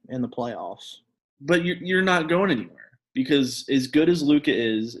saw in the playoffs. But you're not going anywhere because as good as Luka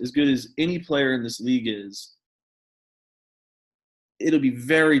is, as good as any player in this league is, it'll be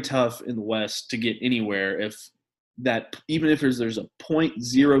very tough in the West to get anywhere even if there's a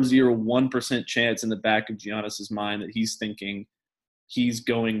 0.001% chance in the back of Giannis's mind that he's thinking he's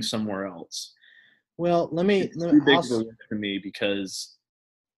going somewhere else. Well, it's too big of a risk for me because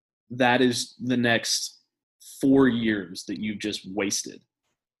that is the next 4 years that you've just wasted.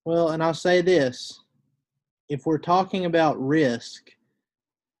 Well, and I'll say this. If we're talking about risk,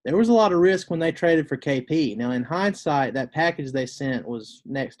 there was a lot of risk when they traded for KP. Now, in hindsight, that package they sent was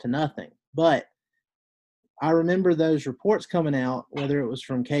next to nothing. But I remember those reports coming out, whether it was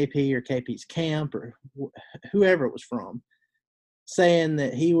from KP or KP's camp or whoever it was from, saying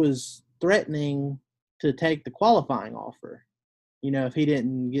that he was threatening to take the qualifying offer, if he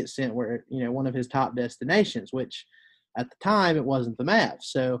didn't get sent where, one of his top destinations, which at the time it wasn't the Mavs.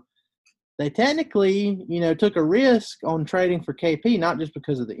 So they technically, took a risk on trading for KP, not just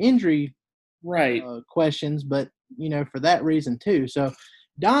because of the injury questions, but, for that reason too. So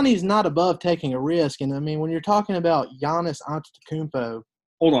Donnie's not above taking a risk. And I mean, when you're talking about Giannis Antetokounmpo.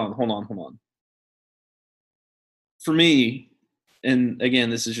 Hold on. For me, and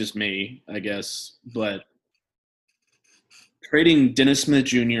again, this is just me, I guess, but trading Dennis Smith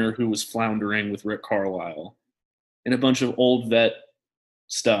Jr., who was floundering with Rick Carlisle, and a bunch of old vet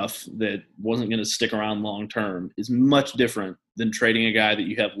stuff that wasn't going to stick around long term is much different than trading a guy that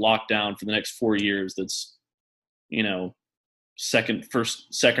you have locked down for the next 4 years that's, second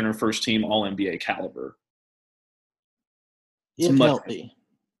or first team All-NBA caliber. If healthy.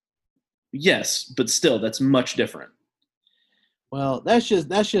 Yes, but still, that's much different. Well, that's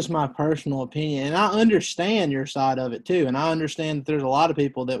just my personal opinion, and I understand your side of it too, and I understand that there's a lot of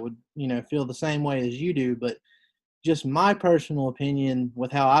people that would, feel the same way as you do. But just my personal opinion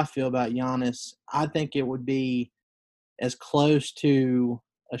with how I feel about Giannis, I think it would be as close to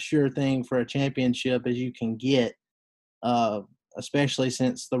a sure thing for a championship as you can get, especially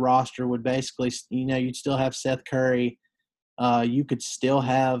since the roster would basically, you'd still have Seth Curry. You could still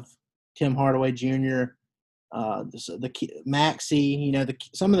have Tim Hardaway Jr., Maxey,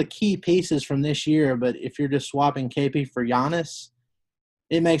 some of the key pieces from this year. But if you're just swapping KP for Giannis,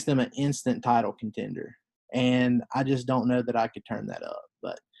 it makes them an instant title contender. And I just don't know that I could turn that up.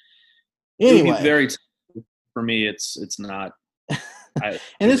 But anyway, for me, it's not. And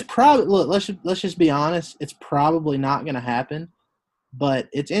it's probably, look, let's just be honest. It's probably not going to happen, but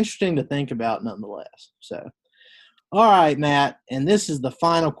it's interesting to think about nonetheless. So, all right, Matt, and this is the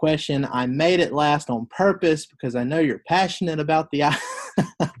final question. I made it last on purpose because I know you're passionate about the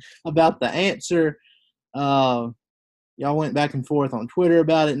about the answer. Y'all went back and forth on Twitter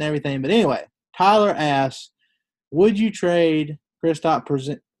about it and everything, but anyway, Tyler asks, would you trade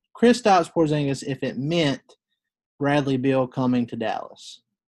Kristaps Porzingis if it meant Bradley Beal coming to Dallas?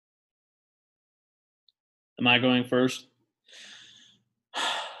 Am I going first?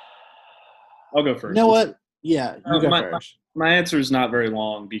 I'll go first. You know what? Yeah, you go first. My answer is not very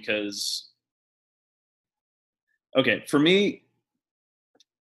long because, okay, for me,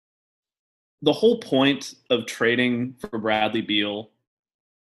 the whole point of trading for Bradley Beal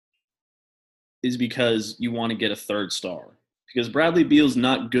is because you want to get a third star. Because Bradley Beal's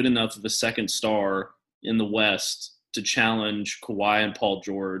not good enough of a second star in the West to challenge Kawhi and Paul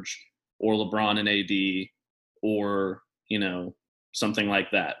George or LeBron and AD or, something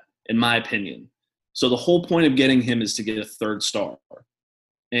like that, in my opinion. So the whole point of getting him is to get a third star.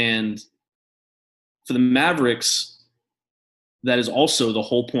 And for the Mavericks, that is also the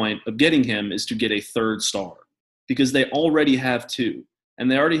whole point of getting him is to get a third star because they already have two.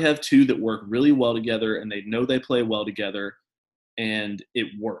 And they already have two that work really well together and they know they play well together and it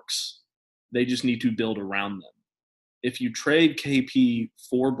works. They just need to build around them. If you trade KP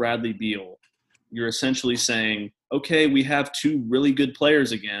for Bradley Beal, you're essentially saying, okay, we have two really good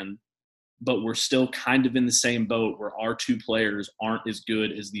players again, but we're still kind of in the same boat where our two players aren't as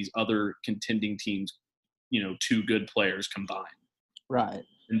good as these other contending teams, two good players combined. Right.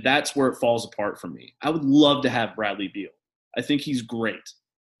 And that's where it falls apart for me. I would love to have Bradley Beal. I think he's great.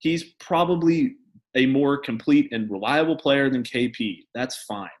 He's probably a more complete and reliable player than KP. That's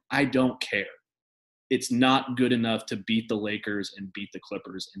fine. I don't care. It's not good enough to beat the Lakers and beat the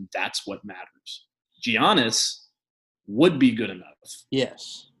Clippers, and that's what matters. Giannis would be good enough.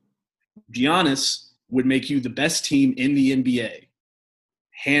 Yes. Giannis would make you the best team in the NBA,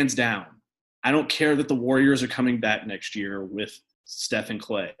 hands down. I don't care that the Warriors are coming back next year with Steph and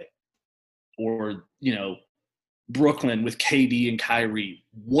Clay or, Brooklyn with KD and Kyrie,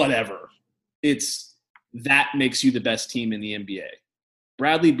 whatever. That makes you the best team in the NBA.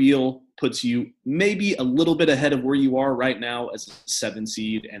 Bradley Beal puts you maybe a little bit ahead of where you are right now as a 7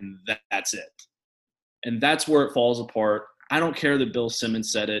 seed, and that's it. And that's where it falls apart. I don't care that Bill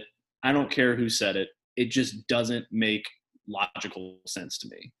Simmons said it. I don't care who said it. It just doesn't make logical sense to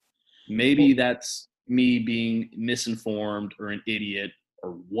me. Maybe that's me being misinformed or an idiot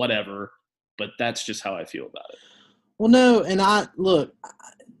or whatever, but that's just how I feel about it. Well, no, and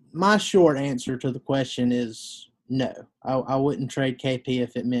my short answer to the question is no. I wouldn't trade KP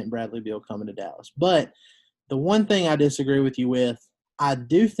if it meant Bradley Beal coming to Dallas. But the one thing I disagree with you with, I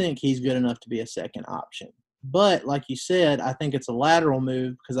do think he's good enough to be a second option. But like you said, I think it's a lateral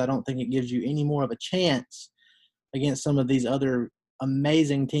move because I don't think it gives you any more of a chance against some of these other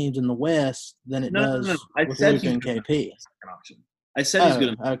amazing teams in the West than it does with Luka and KP. I said he's good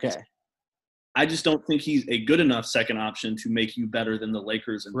enough. Okay. I just don't think he's a good enough second option to make you better than the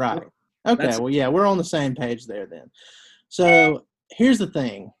Lakers. And right. Okay. Well, yeah, we're on the same page there then. So here's the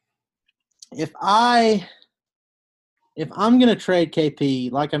thing. If I'm going to trade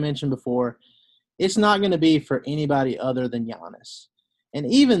KP, like I mentioned before, it's not going to be for anybody other than Giannis. And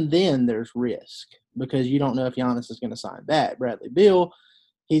even then there's risk because you don't know if Giannis is going to sign back. Bradley Beal,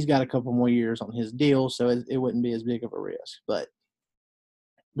 he's got a couple more years on his deal, so it wouldn't be as big of a risk. But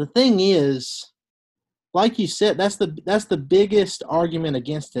the thing is, like you said, that's the biggest argument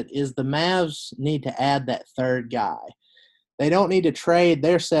against it is the Mavs need to add that third guy. They don't need to trade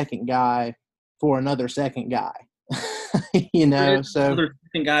their second guy for another second guy. There's another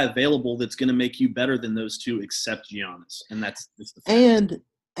second guy available that's going to make you better than those two except Giannis, and that's the fact.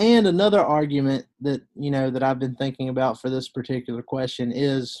 And another argument that that I've been thinking about for this particular question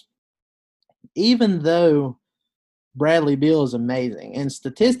is even though Bradley Beal is amazing and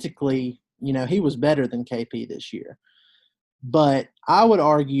statistically, he was better than KP this year. But I would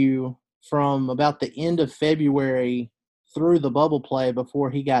argue from about the end of February through the bubble play before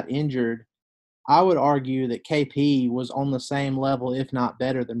he got injured, I would argue that KP was on the same level, if not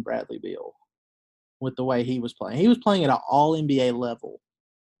better, than Bradley Beal with the way he was playing. He was playing at an all-NBA level,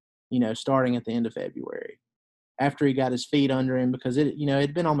 starting at the end of February after he got his feet under him because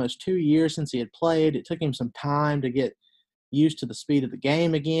it'd been almost 2 years since he had played. It took him some time to get used to the speed of the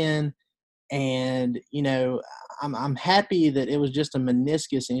game again. And, I'm happy that it was just a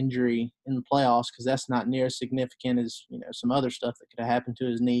meniscus injury in the playoffs because that's not near as significant as, some other stuff that could have happened to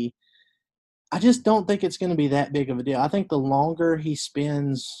his knee. I just don't think it's going to be that big of a deal. I think the longer he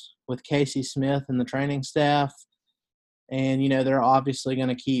spends with Casey Smith and the training staff, and, they're obviously going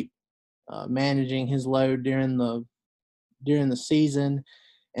to keep managing his load during the season.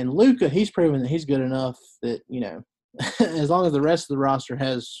 And Luka, he's proven that he's good enough that, as long as the rest of the roster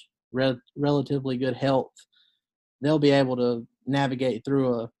has relatively good health, they'll be able to navigate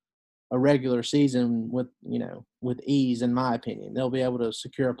through a regular season with ease, in my opinion. They'll be able to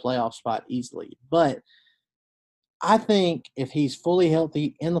secure a playoff spot easily. But I think if he's fully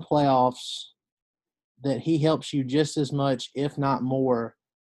healthy in the playoffs, that he helps you just as much, if not more,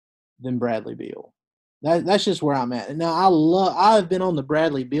 than Bradley Beal. That's just where I'm at. Now, I've been on the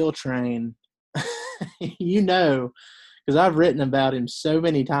Bradley Beal train, because I've written about him so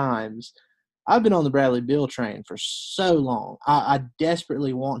many times. I've been on the Bradley Beal train for so long. I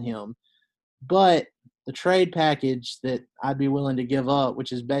desperately want him. But the trade package that I'd be willing to give up,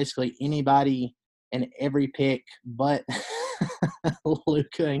 which is basically anybody and every pick but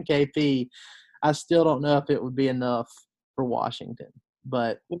Luka and KP, I still don't know if it would be enough for Washington.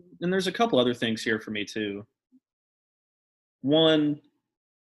 But and there's a couple other things here for me too. One,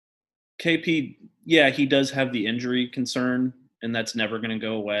 KP, yeah, he does have the injury concern, and that's never going to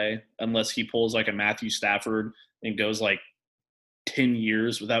go away unless he pulls like a Matthew Stafford and goes like 10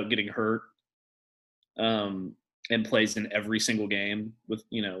 years without getting hurt, and plays in every single game with,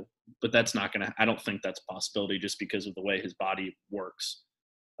 but that's not going to – I don't think that's a possibility just because of the way his body works.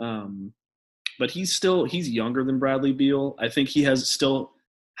 But he's younger than Bradley Beal. I think he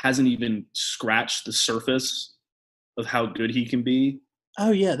hasn't even scratched the surface of how good he can be.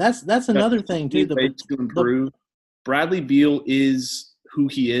 Oh yeah, that's another thing too. To improve. Bradley Beal is who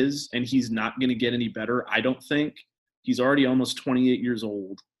he is, and he's not going to get any better. I don't think. He's already almost 28 years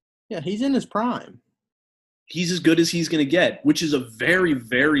old. Yeah, he's in his prime. He's as good as he's going to get, which is a very,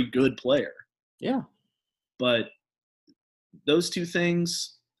 very good player. Yeah. But those two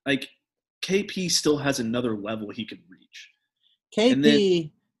things, like KP still has another level he could reach.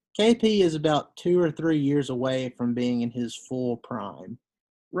 KP is about 2 or 3 years away from being in his full prime.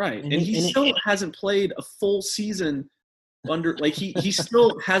 Right. And he still hasn't played a full season under – like he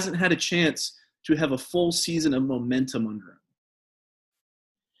still hasn't had a chance to have a full season of momentum under him.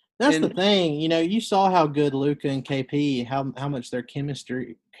 That's the thing. You saw how good Luka and KP, how much their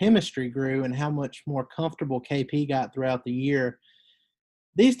chemistry grew and how much more comfortable KP got throughout the year.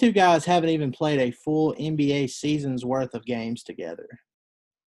 These two guys haven't even played a full NBA season's worth of games together.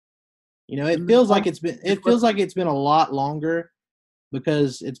 It feels like it's been a lot longer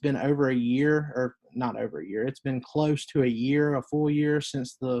because it's been over a year, or not over a year. It's been close to a full year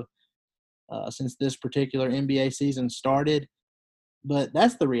since this particular NBA season started. But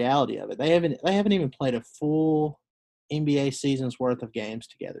that's the reality of it. They haven't even played a full NBA season's worth of games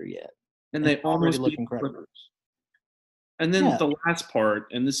together yet. And they almost look incredible. And then the last part,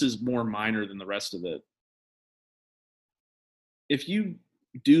 and this is more minor than the rest of it. If you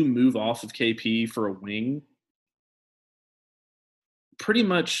do move off of KP for a wing, pretty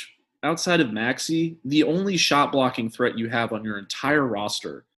much outside of Maxey, the only shot blocking threat you have on your entire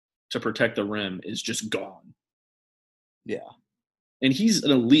roster to protect the rim is just gone. Yeah. And he's an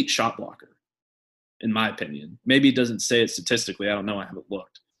elite shot blocker, in my opinion. Maybe it doesn't say it statistically. I don't know. I haven't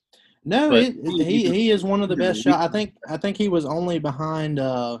looked. No, he is one of the best shots. I think he was only behind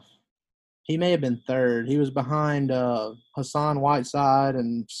he may have been third. He was behind Hassan Whiteside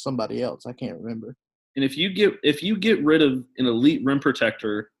and somebody else. I can't remember. And if you get rid of an elite rim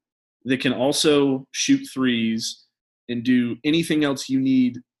protector that can also shoot threes and do anything else you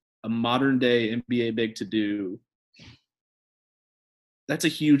need a modern day NBA big to do, that's a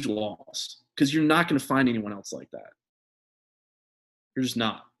huge loss because you're not going to find anyone else like that. You're just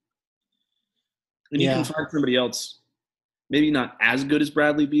not. And you can find somebody else, maybe not as good as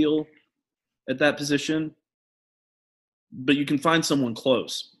Bradley Beal at that position, but you can find someone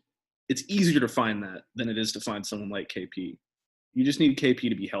close. It's easier to find that than it is to find someone like KP. You just need KP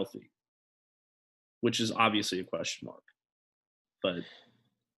to be healthy, which is obviously a question mark. But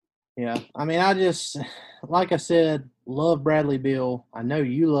Yeah. I mean, I just, like I said, love Bradley Beal. I know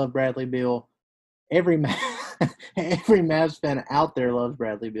you love Bradley Beal. Every Mavs fan out there loves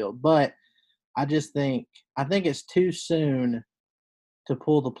Bradley Beal. But I think it's too soon to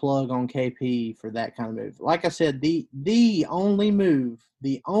pull the plug on KP for that kind of move. Like I said, the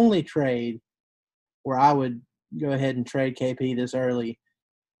only trade where I would go ahead and trade KP this early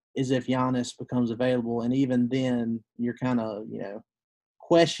is if Giannis becomes available. And even then, you're kind of,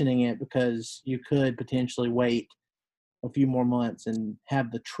 questioning it because you could potentially wait a few more months and have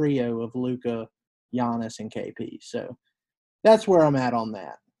the trio of Luka, Giannis, and KP. So that's where I'm at on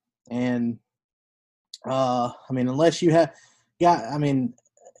that. And, unless you have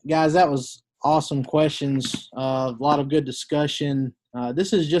guys, that was awesome questions. A lot of good discussion.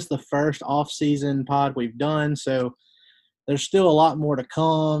 This is just the first off-season pod we've done, so there's still a lot more to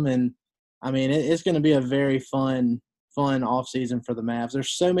come. And, it's going to be a very fun off-season for the Mavs.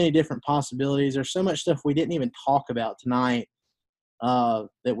 There's so many different possibilities. There's so much stuff we didn't even talk about tonight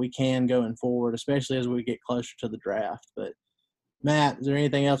that we can going forward, especially as we get closer to the draft. But, Matt, is there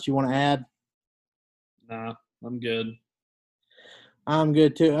anything else you want to add? Nah, I'm good. I'm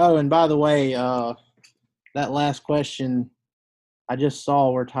good too. Oh, and by the way, that last question, I just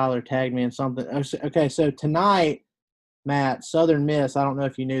saw where Tyler tagged me in something. Okay, so tonight, Matt, Southern Miss, I don't know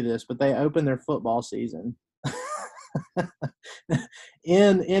if you knew this, but they opened their football season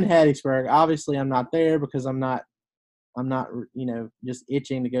in Hattiesburg. Obviously, I'm not there because I'm not, just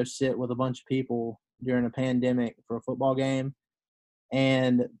itching to go sit with a bunch of people during a pandemic for a football game.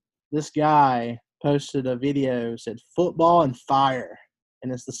 And this guy posted a video, said football and fire,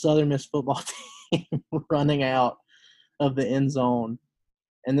 and it's the Southern Miss football team running out of the end zone.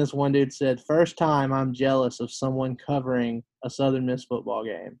 And this one dude said, first time I'm jealous of someone covering a Southern Miss football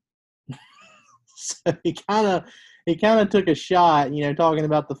game. So he kind of took a shot, talking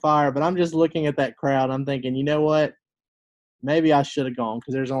about the fire, but I'm just looking at that crowd. I'm thinking, you know what? Maybe I should have gone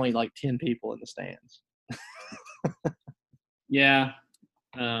because there's only like 10 people in the stands. Yeah.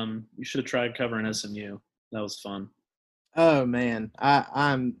 You should have tried covering SMU. That was fun. Oh man,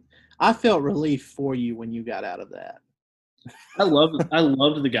 I felt relief for you when you got out of that. I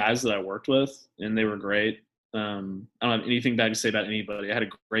loved the guys that I worked with, and they were great. I don't have anything bad to say about anybody. I had a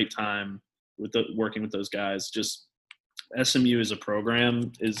great time with working with those guys. Just SMU as a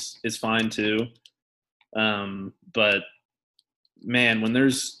program is fine too. But man, when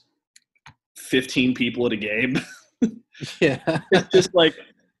there's 15 people at a game, yeah, it's just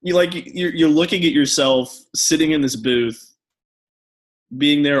you're looking at yourself sitting in this booth,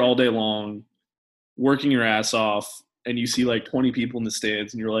 being there all day long, working your ass off, and you see like 20 people in the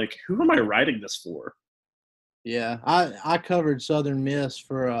stands, and you're like, who am I writing this for? Yeah, I covered Southern Miss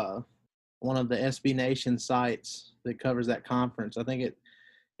for one of the SB Nation sites that covers that conference. I think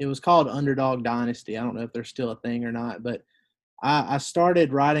it was called Underdog Dynasty. I don't know if they're still a thing or not, but I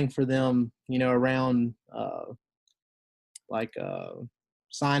started writing for them, around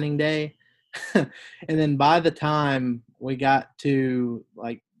signing day. And then by the time we got to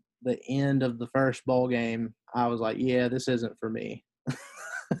like the end of the first bowl game, I was like, yeah, this isn't for me.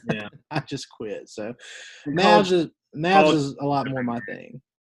 Yeah. I just quit. So Mavs is a lot more my thing.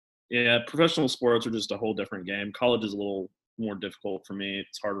 Yeah, professional sports are just a whole different game. College is a little more difficult for me.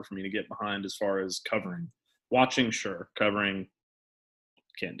 It's harder for me to get behind as far as covering. Watching, sure. Covering,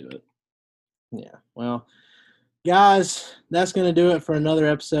 can't do it. Yeah. Well, guys, that's going to do it for another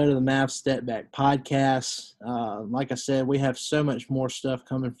episode of the Mavs Step Back podcast. Like I said, we have so much more stuff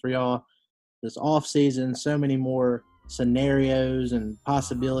coming for y'all this offseason, so many more scenarios and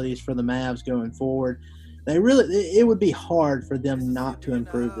possibilities for the Mavs going forward. It would be hard for them not to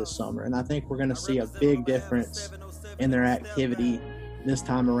improve this summer, and I think we're going to see a big difference in their activity this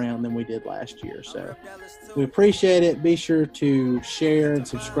time around than we did last year. So we appreciate it. Be sure to share and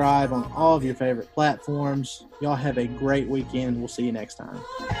subscribe on all of your favorite platforms. Y'all have a great weekend. We'll see you next time.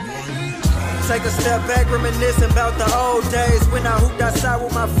 Take a step back, reminiscing about the old days when I hooped outside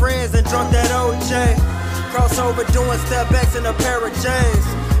with my friends and drunk that OJ. Crossover doing step backs in a pair of J's.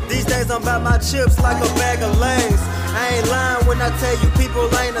 These days I'm about my chips like a bag of Lays. I ain't lying when I tell you people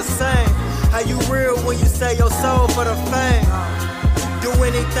ain't the same. How you real when you sell your soul for the fame? Do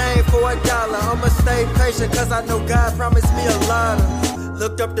anything for $1. I'ma stay patient cause I know God promised me a lot of.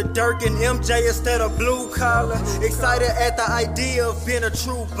 Looked up to Dirk and MJ instead of blue collar. Excited at the idea of being a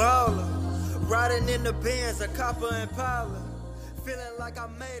true baller. Riding in the Benz, a copper Impala. Feeling like I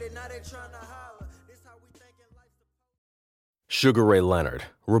made it, now they trying to holler. This how we thinking life. Sugar Ray Leonard,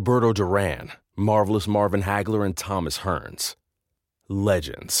 Roberto Duran, Marvelous Marvin Hagler, and Thomas Hearns.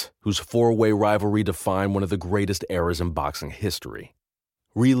 Legends, whose four-way rivalry defined one of the greatest eras in boxing history.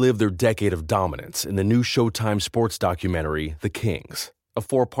 Relive their decade of dominance in the new Showtime sports documentary, The Kings, a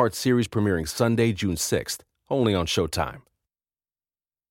 4-part series premiering Sunday, June 6th, only on Showtime.